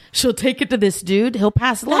lady, she'll take it to this dude. He'll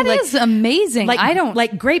pass it along. That is amazing. I don't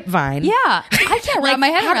like grapevine. Yeah. I can't wrap my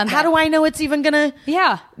head around that. How do I know it's even gonna,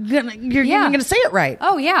 Yeah. you're Yeah. even gonna say it right?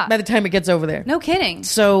 Oh, yeah. By the time it gets over there. No kidding.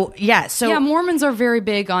 So, yeah. Mormons are very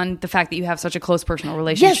big on the fact that you have such a close personal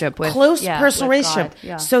relationship with close personal with relationship. God.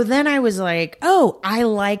 Yeah. So then I was like, oh, I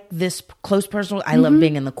like this close personal. I love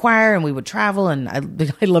being in the choir, and we would travel, and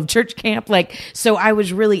I love church camp. Like, so I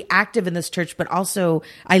was really active in this church, but also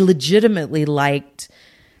I legitimately liked.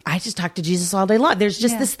 I just talk to Jesus all day long. There's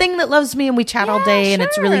just this thing that loves me, and we chat all day, and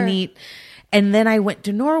it's really sure. neat. And then I went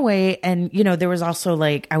to Norway, and there was also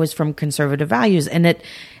like I was from conservative values, and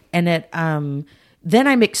then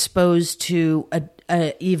I'm exposed to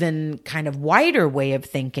a even kind of wider way of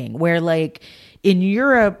thinking, where like in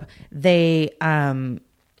Europe they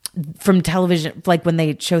from television, like when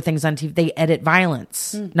they show things on TV, they edit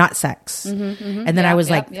violence, not sex. And then I was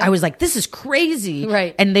like, this is crazy.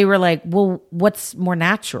 Right. And they were like, well, what's more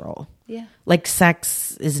natural? Yeah. Like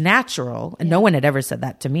sex is natural. And no one had ever said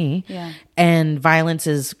that to me. Yeah. And violence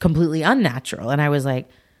is completely unnatural. And I was like,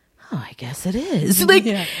 oh, I guess it is. Like,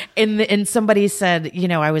 and somebody said,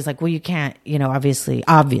 I was like, well, you can't, obviously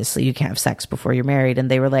you can't have sex before you're married.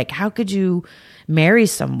 And they were like, how could you marry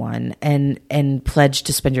someone and pledge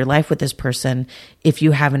to spend your life with this person if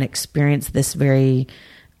you haven't experienced this very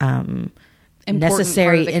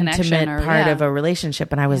necessary, intimate part of a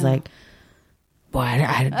relationship? And I was like,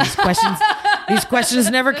 boy, these questions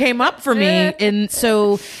never came up for me. And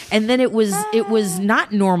then it was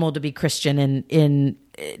not normal to be Christian in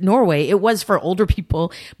Norway. It was for older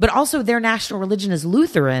people, but also their national religion is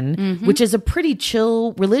Lutheran, which is a pretty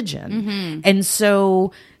chill religion. And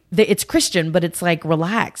so it's Christian, but it's like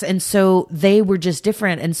relaxed. And so they were just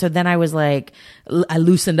different. And so then I was like, I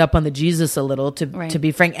loosened up on the Jesus a little to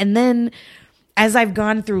be frank. And then as I've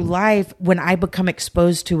gone through life, when I become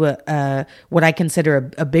exposed to what I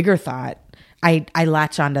consider a bigger thought, I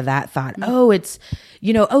latch onto that thought. Oh, it's,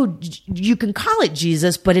 you can call it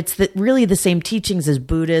Jesus, but it's really the same teachings as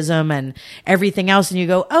Buddhism and everything else. And you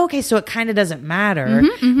go, oh, okay, so it kind of doesn't matter.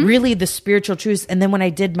 Really, the spiritual truths. And then when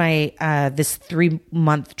I did my this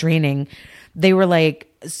 3-month training, they were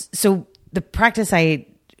like, so the practice I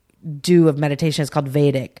do of meditation is called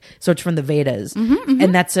Vedic. So it's from the Vedas.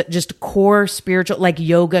 And that's just core spiritual, like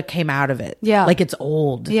yoga came out of it. Yeah. Like it's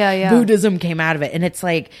old. Yeah. Buddhism came out of it. And it's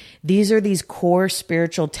like, these are these core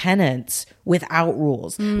spiritual tenets without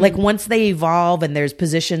rules. Like once they evolve and there's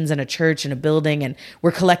positions in a church and a building and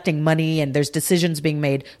we're collecting money and there's decisions being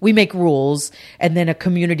made, we make rules, and then a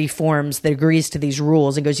community forms that agrees to these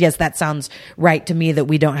rules and goes, yes, that sounds right to me, that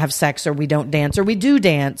we don't have sex or we don't dance or we do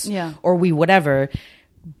dance or we whatever.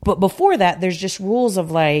 But before that, there's just rules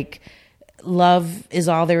of like, love is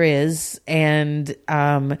all there is, and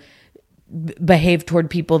behave toward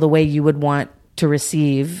people the way you would want to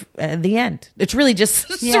receive the end. It's really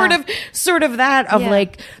just Yeah. sort of that of Yeah.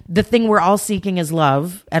 like the thing we're all seeking is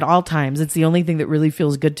love at all times. It's the only thing that really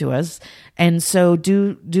feels good to us. And so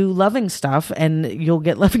do loving stuff and you'll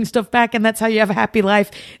get loving stuff back. And that's how you have a happy life.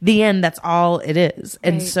 The end, that's all it is.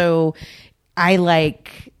 And Right. so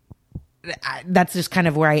that's just kind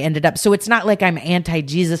of where I ended up. So it's not like I'm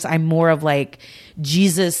anti-Jesus. I'm more of like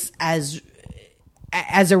Jesus as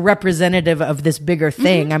a representative of this bigger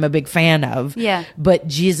thing I'm a big fan of. Yeah. But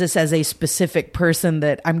Jesus as a specific person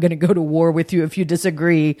that I'm going to go to war with you if you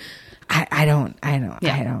disagree. I don't.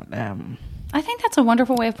 I think that's a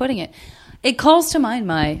wonderful way of putting it. It calls to mind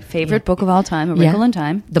my favorite book of all time, A Wrinkle in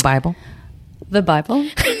Time. The Bible. The Bible.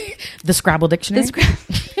 The Scrabble Dictionary.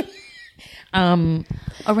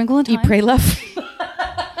 A Wrinkle in Time. Eat, Pray, Love.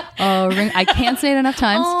 I can't say it enough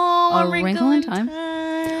times. Oh, A Wrinkle in Time.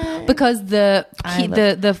 Because the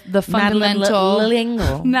fundamental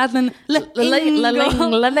Madeline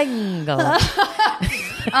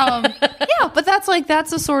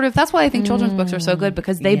that's why I think children's books are so good,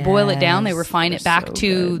 because they boil it down, they refine it back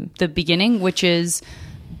to the beginning, which is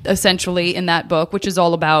essentially in that book, which is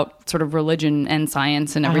all about sort of religion and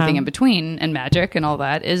science and everything in between and magic and all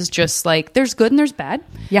that, is just like there's good and there's bad.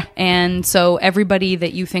 Yeah. And so everybody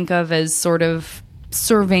that you think of as sort of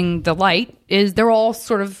serving the light they're all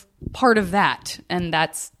sort of part of that, and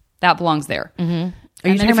that belongs there. Are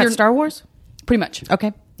you talking about Star Wars? Pretty much.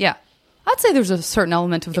 Okay. Yeah. I'd say there's a certain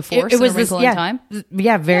element of the Force It was in A Wrinkle in Time.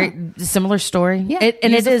 Yeah, very similar story. Yeah,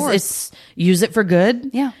 And use it the is. Force. It's use it for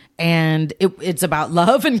good. Yeah. And it's about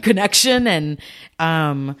love and connection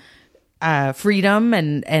and freedom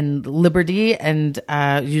and liberty, and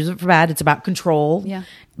use it for bad. It's about control. Yeah.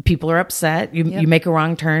 People are upset. You make a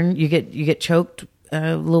wrong turn. You get choked.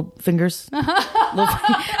 Little fingers.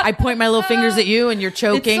 I point my little fingers at you, and you're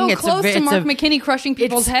choking. It's so close to Mark McKinney crushing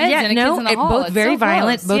people's heads and kids in the hall. Both It's very so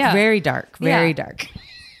violent, close. both Yeah. very dark, very Yeah. dark.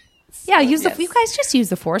 Yeah, you guys just use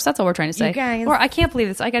the Force. That's all we're trying to say. You guys. Or I can't believe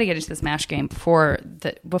this. I got to get into this MASH game before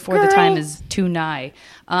the Girl. time is too nigh.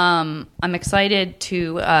 I'm excited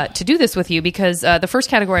to do this with you, because the first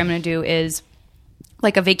category I'm going to do is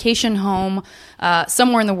like a vacation home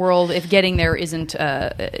somewhere in the world. If getting there isn't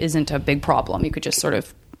a big problem, you could just sort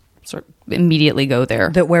of immediately go there.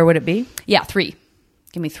 Where would it be? Yeah, 3.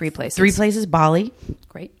 Give me 3 places. 3 places: Bali,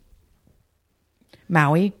 Great.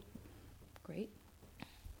 Maui, Great.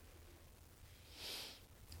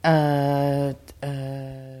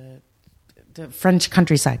 the French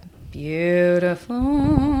countryside. Beautiful.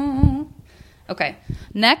 Okay.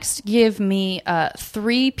 Next, give me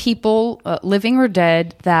 3 people, living or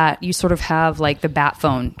dead, that you sort of have like the bat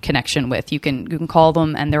phone connection with. You can call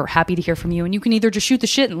them and they're happy to hear from you. And you can either just shoot the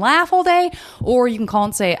shit and laugh all day, or you can call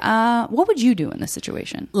and say, what would you do in this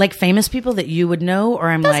situation? Like famous people that you would know, or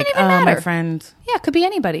I'm Doesn't like, even oh, my matter. friend. Yeah, it could be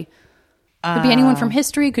anybody. Could be anyone from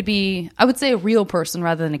history. Could be, I would say, a real person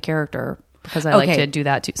rather than a character, because I like to do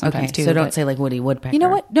that too sometimes too. So don't but- say like Woody Woodpecker. You know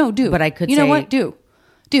what? No, do. But I could You say, know what? Do.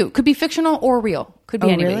 Could be fictional or real. Could be Oh,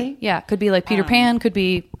 anybody. really? Yeah. Could be like Peter Pan. Could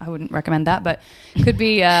be, I wouldn't recommend that, but could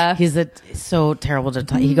be, He's so terrible to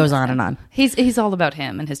talk. He goes on and on. he's all about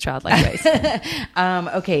him and his childlike ways.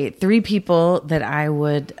 Okay, 3 people that I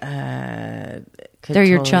would. Could They're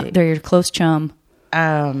your totally- chum. They're your close chum.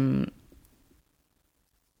 I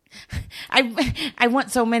want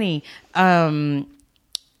so many. Oh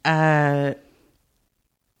my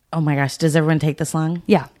gosh, does everyone take this long?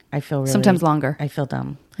 Yeah. I feel really, Sometimes longer. I feel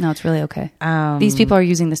dumb. No, it's really okay. These people are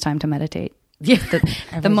using this time to meditate. Yeah,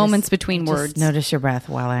 The moments between words. Notice your breath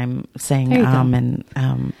while I'm saying There you go. and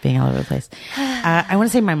being all over the place. I want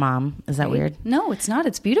to say my mom. Is that weird? No, it's not.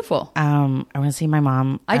 It's beautiful. I want to see my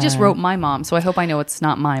mom. I just wrote my mom, so I hope I know it's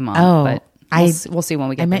not my mom. Oh, but we'll see when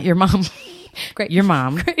we get I met there. your mom. Great. Your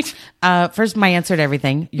mom. Great. First, my answer to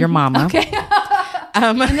everything. Your mama. Okay.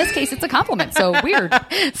 In this case, it's a compliment. So weird.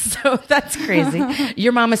 So that's crazy.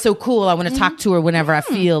 Your mom is so cool. I want to talk to her whenever I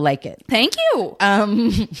feel like it. Thank you.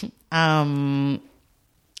 I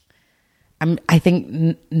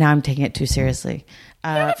think now I'm taking it too seriously. You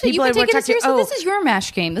can take it seriously. This is your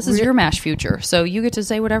MASH game. This is your MASH future. So you get to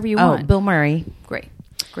say whatever you want. Bill Murray. Great.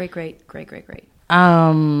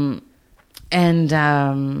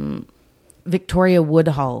 And Victoria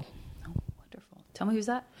Woodhull. Wonderful. Tell me who's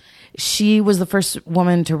that? She was the first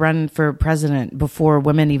woman to run for president before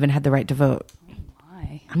women even had the right to vote.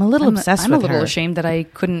 Why? I'm a little obsessed with her. I'm a little ashamed that I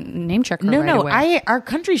couldn't name check her right away. Our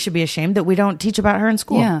country should be ashamed that we don't teach about her in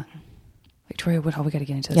school. Yeah. Victoria Woodhull, we got to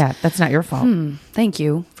get into this. Yeah, that's not your fault. Thank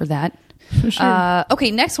you for that.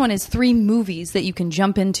 Okay, next one is 3 movies that you can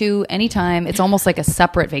jump into anytime. It's almost like a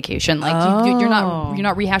separate vacation. Like you're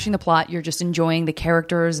not rehashing the plot. You're just enjoying the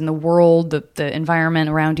characters and the world, the environment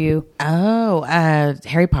around you. Oh,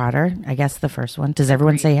 Harry Potter. I guess the first one. Does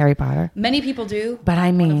everyone say Harry Potter? Many people do, But I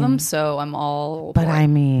I'm one of mean- them, so I'm all. But for it. I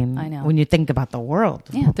mean, I know. when you think about the world.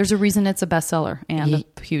 Yeah, there's a reason it's a bestseller and a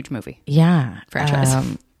huge movie Yeah.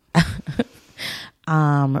 franchise.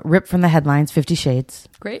 Ripped from the headlines, 50 Shades.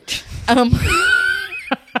 Great,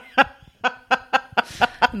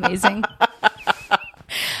 amazing.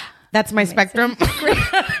 That's my spectrum.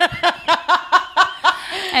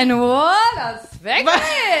 And what a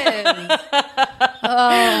spectrum!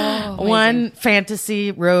 Oh, amazing. One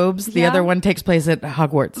fantasy robes, the Yeah. other one takes place at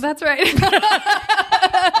Hogwarts. That's right.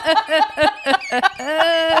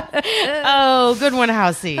 Oh, good one,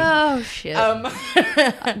 Housey. Oh shit!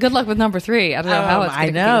 Good luck with number 3. I don't know how it's. I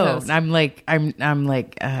gonna know.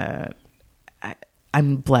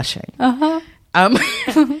 I'm blushing.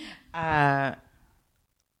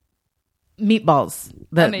 Meatballs.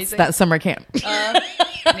 Amazing. That summer camp.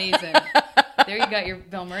 Amazing. There you got your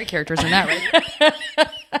Bill Murray characters in that, right?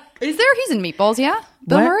 He's in Meatballs, yeah?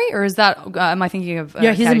 Bill What? Murray? Or is that, am I thinking of...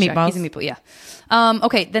 Yeah, he's in Caddyshack? Meatballs. He's in Meatballs, yeah.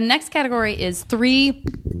 Okay, the next category is 3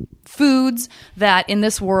 foods that in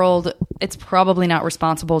this world it's probably not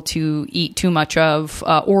responsible to eat too much of,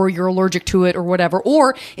 or you're allergic to it or whatever,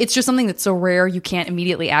 or it's just something that's so rare you can't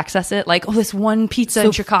immediately access it. Like, oh, this one pizza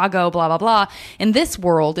in Chicago, blah, blah, blah. In this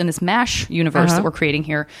world, in this MASH universe that we're creating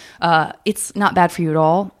here, it's not bad for you at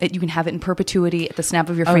all. You can have it in perpetuity at the snap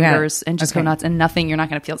of your fingers and just go nuts and nothing. You're not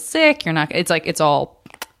going to feel sick. It's all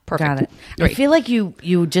perfect. Got it. Great. I feel like you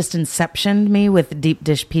just inceptioned me with deep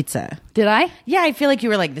dish pizza. Did I? Yeah, I feel like you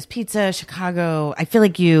were like this pizza, Chicago. I feel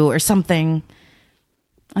like you or something.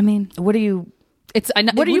 I mean, What do you? it are you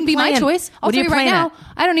wouldn't be my playing? choice. I'll What are tell you you right playing now, at?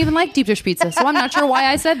 I don't even like deep dish pizza, so I'm not sure why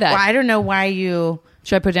I said that. Well, I don't know why you.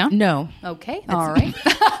 Should I put it down? No, Okay. All right. Is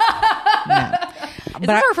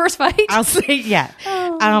But this our first fight? I'll say yeah.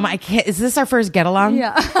 I can't. Is this our first get along?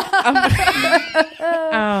 yeah.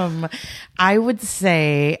 I would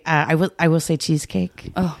say I will say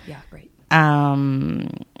cheesecake. Oh, yeah. Great.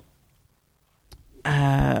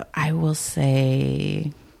 I will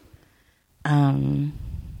say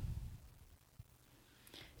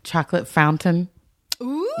chocolate fountain.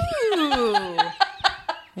 Ooh.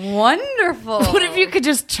 Wonderful. What if you could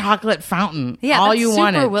just chocolate fountain? Yeah, all that's you super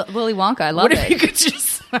wanted. Willy Wonka. I love What it. if you could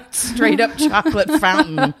just straight up chocolate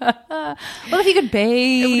fountain? What if you could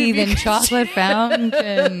bathe in chocolate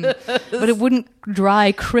fountain, but it wouldn't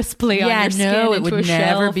dry crisply on Yeah, your skin? no, it into would a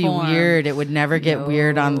never shell be form? weird. It would never get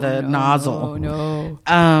weird on the nozzle. No.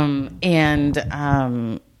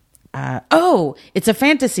 It's a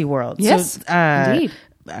fantasy world. Yes, so, indeed.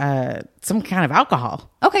 Some kind of alcohol.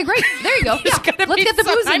 Okay, great. There you go. Yeah. gotta Let's be get the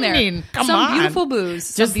booze some- in there. I mean, come some on. beautiful booze.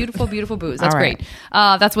 Some beautiful, beautiful booze. That's All right. great.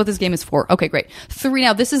 That's what this game is for. Okay, great. 3.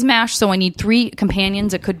 Now, this is MASH, so I need 3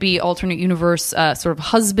 companions. It could be alternate universe sort of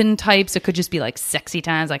husband types. It could just be like sexy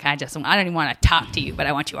times. Like, I don't even want to talk to you, but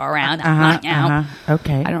I want you around. Okay.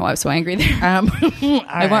 I don't know why I was so angry there. I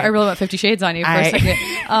I really want 50 Shades on you for a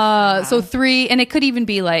second. So 3, and it could even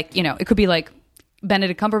be like, it could be like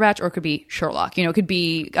Benedict Cumberbatch, or it could be Sherlock. It could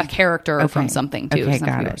be a character from something too. Okay, It's not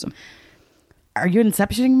got gonna be it. awesome. Are you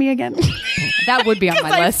inceptioning me again? That would be on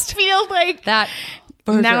my I list. feel like That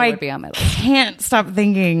for now sure I would be on my list. can't stop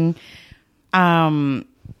thinking.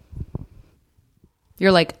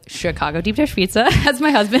 You're like Chicago deep dish pizza as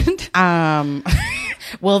my husband.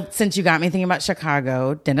 Well, since you got me thinking about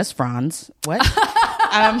Chicago, Dennis Franz. What?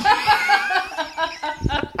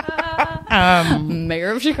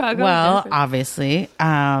 Mayor of Chicago. Well, obviously.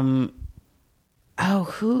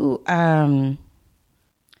 Who?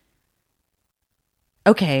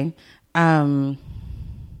 Okay. but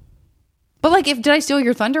like, did I steal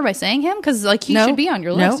your thunder by saying him? Because like he should be on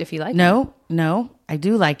your list if you like him. No, I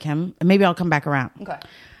do like him. Maybe I'll come back around. Okay.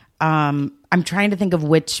 I'm trying to think of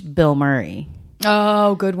which Bill Murray.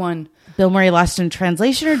 Oh, good one. Bill Murray Lost in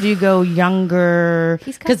Translation, or do you go younger?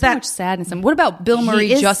 He's got so much sadness. And what about Bill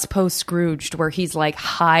Murray is- just post Scrooged, where he's like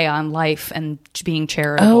high on life and being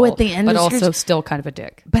charitable? Oh, at the end but of also Scrooge. still kind of a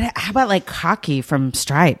dick. But how about like Cocky from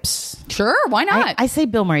Stripes? Sure, why not? I say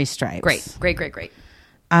Bill Murray Stripes. Great.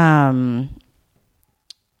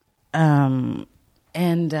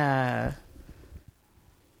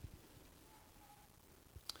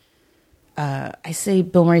 I say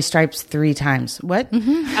Bill Murray Stripes 3 times. What?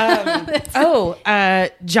 John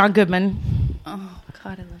Goodman. Oh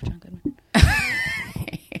God, I love John Goodman.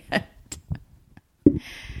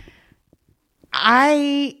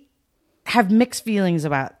 I have mixed feelings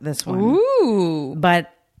about this one. Ooh,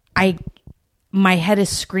 But I my head is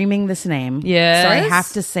screaming this name. Yes. So I have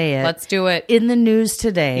to say it. Let's do it. In the news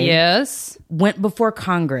today. Yes. Went before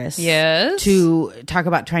Congress. Yes. To talk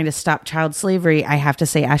about trying to stop child slavery. I have to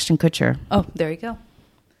say Ashton Kutcher. Oh, there you go.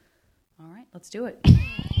 All right, let's do it.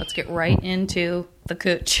 Let's get right into the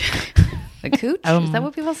cooch. The cooch? Is that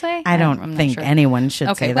what people say? I don't I'm not think sure. anyone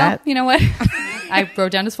should say well, that. you know what? I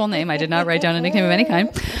wrote down his full name. I did not write down a nickname of any kind.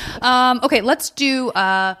 Okay, let's do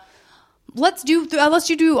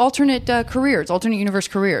alternate careers, alternate universe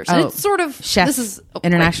careers. And it's sort of chef, This is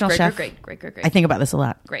international great, chef. Great. I think about this a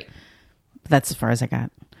lot. Great. That's as far as I got.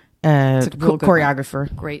 It's a real good Choreographer.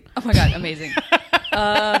 one. Great. Oh my god, amazing.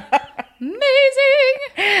 Amazing.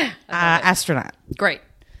 Astronaut. Great.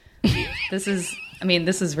 This is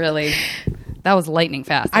really. That was lightning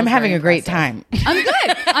fast. I'm having a great time. I'm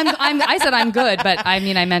good. I said I'm good, but I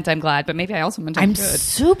meant I'm glad. But maybe I also meant I'm good.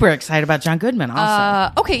 Super excited about John Goodman.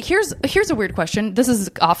 Also, okay. Here's a weird question. This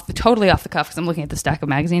is totally off the cuff because I'm looking at the stack of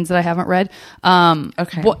magazines that I haven't read.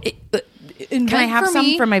 Okay. Can I have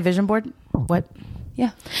some from my vision board? What?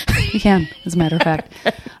 Yeah, you can. As a matter of fact,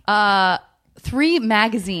 3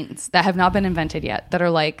 magazines that have not been invented yet that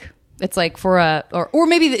are like. It's like for or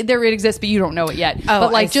maybe there it exists, but you don't know it yet. Oh,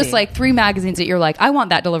 but like I just see. like 3 magazines that you're like, I want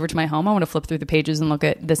that delivered to my home. I want to flip through the pages and look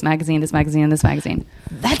at this magazine, this magazine, and this magazine.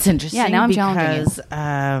 That's interesting. Yeah, now I'm challenging because,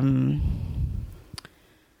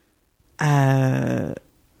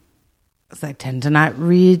 I tend to not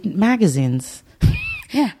read magazines.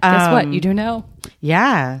 Yeah, guess what? You do know.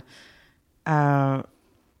 Yeah.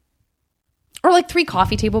 Or like 3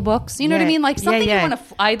 coffee table books. You know what I Yeah, mean? Like something yeah. you want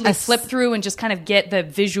to idly flip through and just kind of get the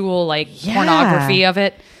visual like Yeah. pornography of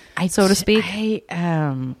it, so to speak.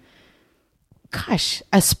 A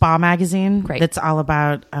spa magazine. Great. That's all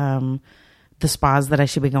about the spas that I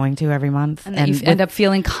should be going to every month. And then you end up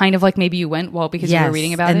feeling kind of like maybe you went because you were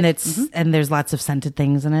reading about and it. And there's lots of scented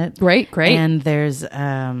things in it. Great. And there's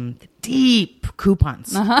deep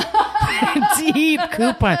coupons. Deep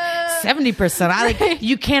coupon. 70%.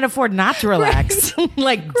 You can't afford not to relax.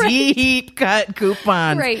 Deep cut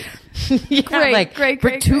coupons. Great. Yeah,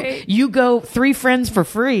 Great. You go 3 friends for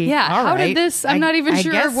free. Yeah. All How right. did this? I'm not even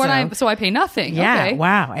sure guess what so I pay nothing. Yeah. Okay.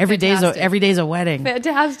 Wow. Every day's a wedding.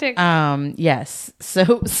 Fantastic. Yes.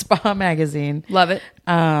 So Spa magazine. Love it.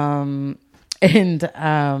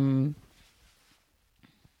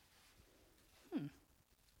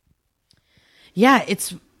 Yeah,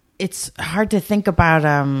 it's hard to think about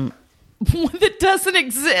one that doesn't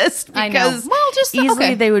exist I know. because Well, just easily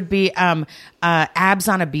okay. they would be Abs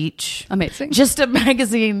on a Beach. Amazing. Just a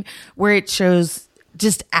magazine where it shows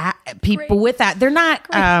just people with that. They're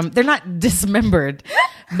not dismembered,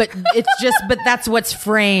 but but that's what's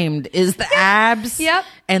framed is the abs Yep.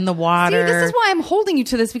 and the water. See, this is why I'm holding you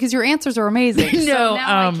to this because your answers are amazing. No, so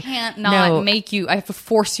now I can't not make you. I have to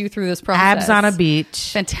force you through this process. Abs on a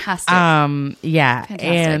Beach. Fantastic. Yeah.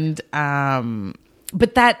 Fantastic. And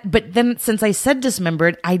but then since I said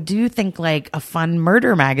dismembered, I do think like a fun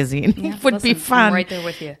murder magazine would be listen, fun. I'm right there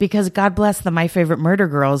with you. Because God bless the My Favorite Murder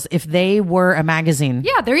Girls, if they were a magazine.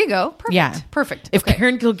 Yeah, there you go. Perfect. Yeah. Perfect. If Okay.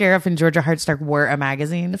 Karen Kilgariff and Georgia Hardstark were a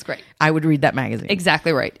magazine, That's great. I would read that magazine.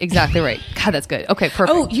 Exactly right. God, that's good. Okay,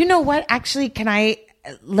 perfect. Oh, you know what? Actually, can I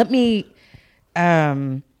let me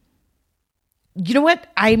you know what?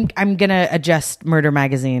 I'm gonna adjust Murder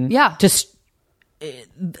Magazine. Yeah. To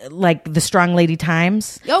like the Strong Lady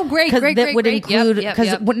Times. Oh, great, 'Cause great, that great, would great. include Yep,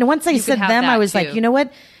 because yep. once I You could said have them, that I was like, too. you know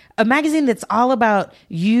what? A magazine that's all about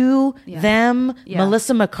you, them, Yeah.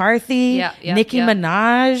 Melissa McCarthy, Yeah, yep, Nicki yep.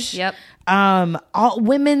 Minaj. Yep. All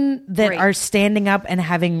women that Great. are standing up and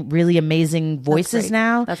having really amazing voices great.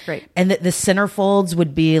 now. That's great. And that the centerfolds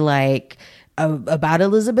would be like about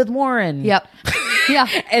Elizabeth Warren. Yep. Yeah.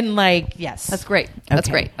 And like, yes. That's great. That's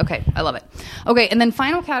Okay. great. Okay, I love it. Okay, and then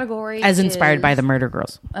final category As inspired by is- the Murder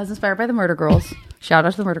Girls. As inspired by the Murder Girls. Shout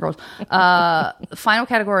out to the Murder Girls. Final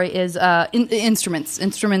category is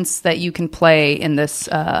instruments that you can play in this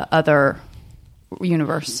other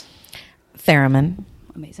universe. Theremin.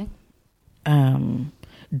 Amazing.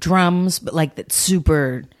 Drums, but like that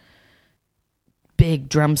super big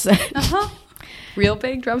drum set. Real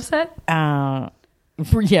big drum set. Yeah,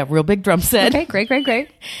 real big drum set. Okay, great.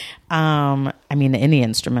 I mean, any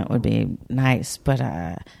instrument would be nice, but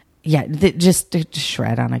yeah, just to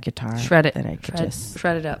shred on a guitar. Shred it. That I could just.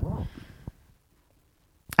 Shred it up.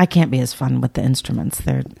 I can't be as fun with the instruments.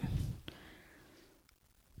 They're.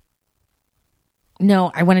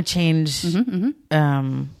 No, I want to change. You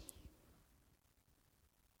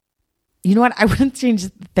know what? I want to change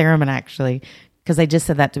the theremin actually, because I just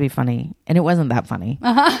said that to be funny, and it wasn't that funny.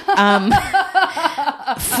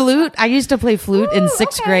 Flute. I used to play flute in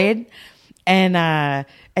 6th grade, and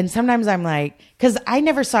And sometimes I'm like, because I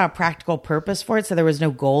never saw a practical purpose for it, so there was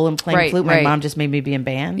no goal in playing flute. My mom just made me be in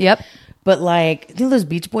band. Yep. But like, you know those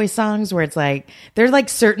Beach Boys songs where it's like, there's like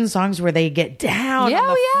certain songs where they get down on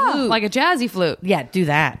the flute. Like a jazzy flute. Yeah, do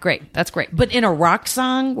that. Great. That's great. But in a rock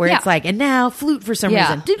song where it's like, and now flute for some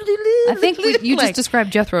reason. I think you just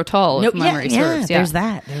described Jethro Tull, if memory serves. Yeah, there's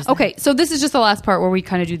that. Okay, so this is just the last part where we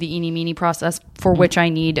kind of do the eeny meeny process, for which I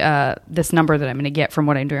need this number that I'm going to get from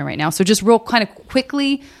what I'm doing right now. So just real kind of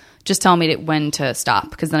quickly, just tell me when to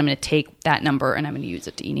stop, because then I'm going to take that number and I'm going to use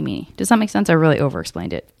it to eeny meeny. Does that make sense? I really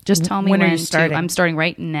over-explained it. Just tell me when are you starting? I'm starting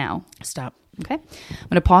right now. Stop. Okay. I'm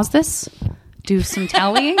going to pause this, do some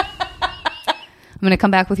tallying. I'm going to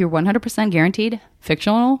come back with your 100% guaranteed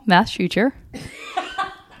fictional math future.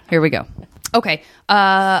 Here we go. Okay.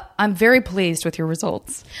 I'm very pleased with your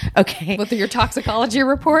results. Okay. With your toxicology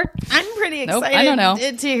report. I'm pretty excited I don't know.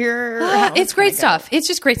 to hear. It's great stuff. It's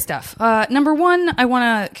just great stuff. Number one, I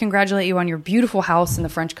want to congratulate you on your beautiful house in the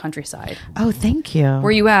French countryside. Oh, thank you.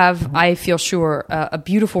 Where you have, I feel sure, a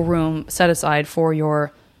beautiful room set aside for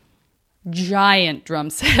your giant drum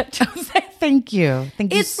set. Thank you.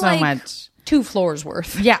 Thank you It's so like much. 2 floors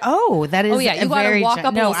worth. Yeah. Oh, that is. Oh yeah, you got to walk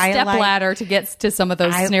up a step ladder to get to some of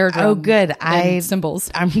those snare drum. Oh, good.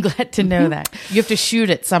 Cymbals. I'm glad to know that. You have to shoot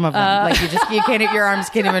at some of them. Like you can't. Your arms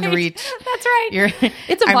can't even reach. That's right.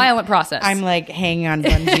 It's a violent process. I'm like hanging on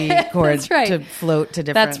bungee cords to float to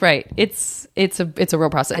different. That's right. It's a real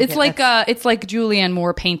process. It's like Julianne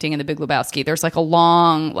Moore painting in The Big Lebowski. There's like a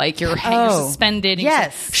long you're suspended. And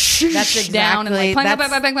yes, that's exactly down and like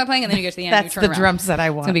playing, and then you get to the end. That's and you turn the around. drum set I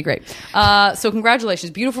want. It's gonna be great. So congratulations,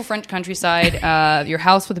 beautiful French countryside. Your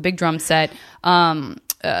house with a big drum set. I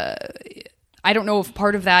don't know if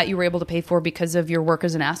part of that you were able to pay for because of your work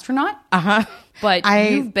as an astronaut. But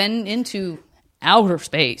you've been into outer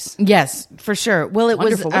space. Yes, for sure. Well, it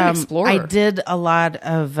Wonderful. was. Explorer. I did a lot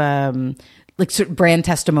of. Certain brand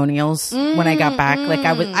testimonials when I got back. Like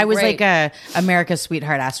I was great. like a America's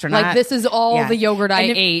Sweetheart astronaut. Like this is all the yogurt I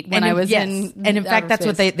ate when I was in. And in fact, that's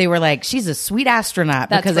what they were like. She's a sweet astronaut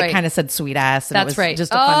because it kind of said sweet ass. And That's it was right.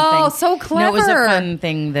 Just a fun thing. Oh, so clever. No, it was a fun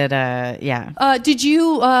thing that. Yeah. Did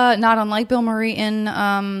you not unlike Bill Murray in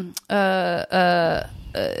oh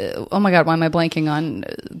my God, why am I blanking on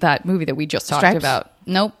that movie that we just talked Stripes? about?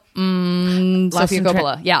 Nope. Sofia in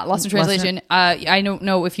Coppola. Lost in Translation. I don't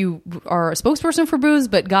know if you are a spokesperson for booze,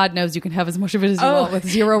 but God knows you can have as much of it as you want with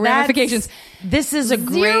zero ramifications. This is a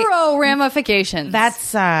great zero ramifications.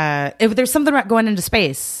 That's if there's something about going into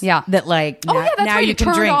space. Yeah. That like that's now right. you It can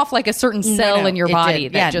turned drink off like a certain cell in your it body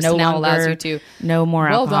did. that just no now longer, allows you to. No more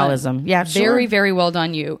Well alcoholism. Done. Yeah, very, very well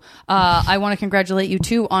done, you. I want to congratulate you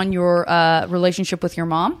too on your relationship with your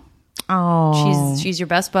mom. Oh, she's your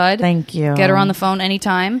best bud. Thank you. Get her on the phone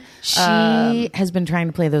anytime. She has been trying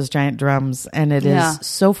to play those giant drums, and it is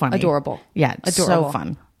so funny, adorable. Yeah, adorable. So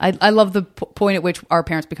fun. I love the point at which our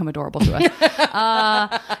parents become adorable to us.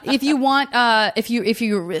 If you want, if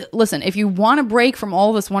you want a break from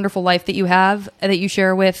all this wonderful life that you have that you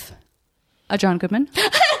share with a John Goodman,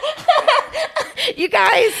 you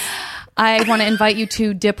guys. I want to invite you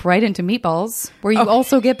to dip right into Meatballs, where you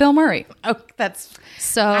also get Bill Murray. Oh, that's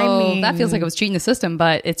so. That feels like I was cheating the system,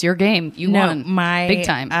 but it's your game. You won, big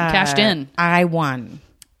time. You cashed in. I won.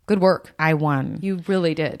 Good work. I won. You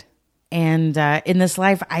really did. And in this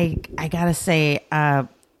life, I gotta say, I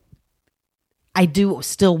do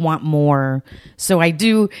still want more. So I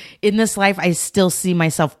do in this life. I still see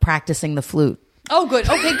myself practicing the flute. Oh, good.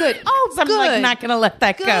 Okay, good. Oh, so I'm like not gonna let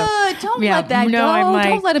that go. Don't let that go. I'm like,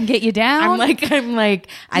 don't let him get you down. I'm like,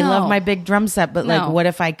 I love my big drum set, but like, what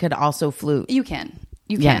if I could also flute? You can.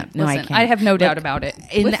 You Yeah, can. no, I Listen, can. I have no doubt about it.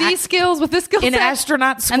 With these skills, with this skill in set,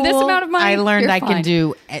 astronaut school, and this amount of money, I learned you're I can fine.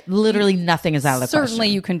 do literally nothing is out of the question. Certainly,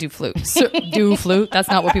 you can do flute. Do flute. That's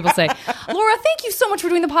not what people say. Laura, thank you so much for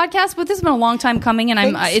doing the podcast. But this has been a long time coming, and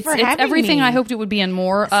it's everything me. I hoped it would be and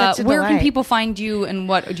more. Such a where can delight. people find you, and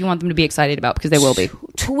what do you want them to be excited about? Because they will be.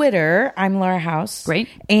 Twitter, I'm Laura House. Great.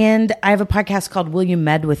 And I have a podcast called Will You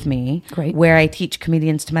Med With Me? Great. Where I teach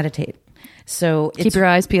comedians to meditate. So Keep your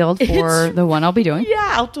eyes peeled for the one I'll be doing.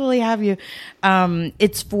 Yeah, I'll totally have you.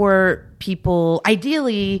 It's for people,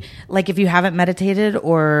 ideally, like if you haven't meditated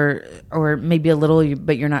or maybe a little,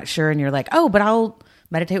 but you're not sure, and you're like, oh, but I'll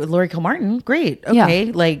meditate with Lori Kilmartin. Great. Okay.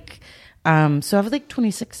 Yeah. Like, so I have like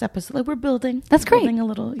 26 episodes. Like we're building. That's great. Building a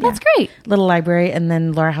little. Yeah. That's great. Little library, and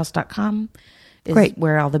then laurahouse.com is Great.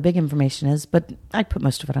 where all the big information is. But I put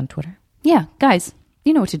most of it on Twitter. Yeah, guys,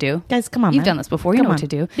 you know what to do. Guys, come on. You've man. done this before. You Come know what on.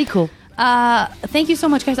 to do. Be cool. Thank you so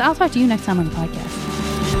much, guys. I'll talk to you next time on the podcast.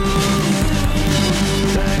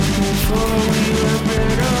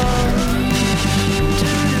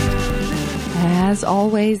 As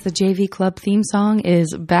always, the JV Club theme song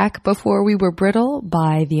is Back Before We Were Brittle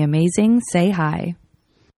by the amazing Say Hi.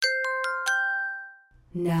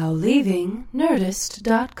 Now leaving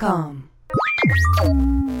Nerdist.com.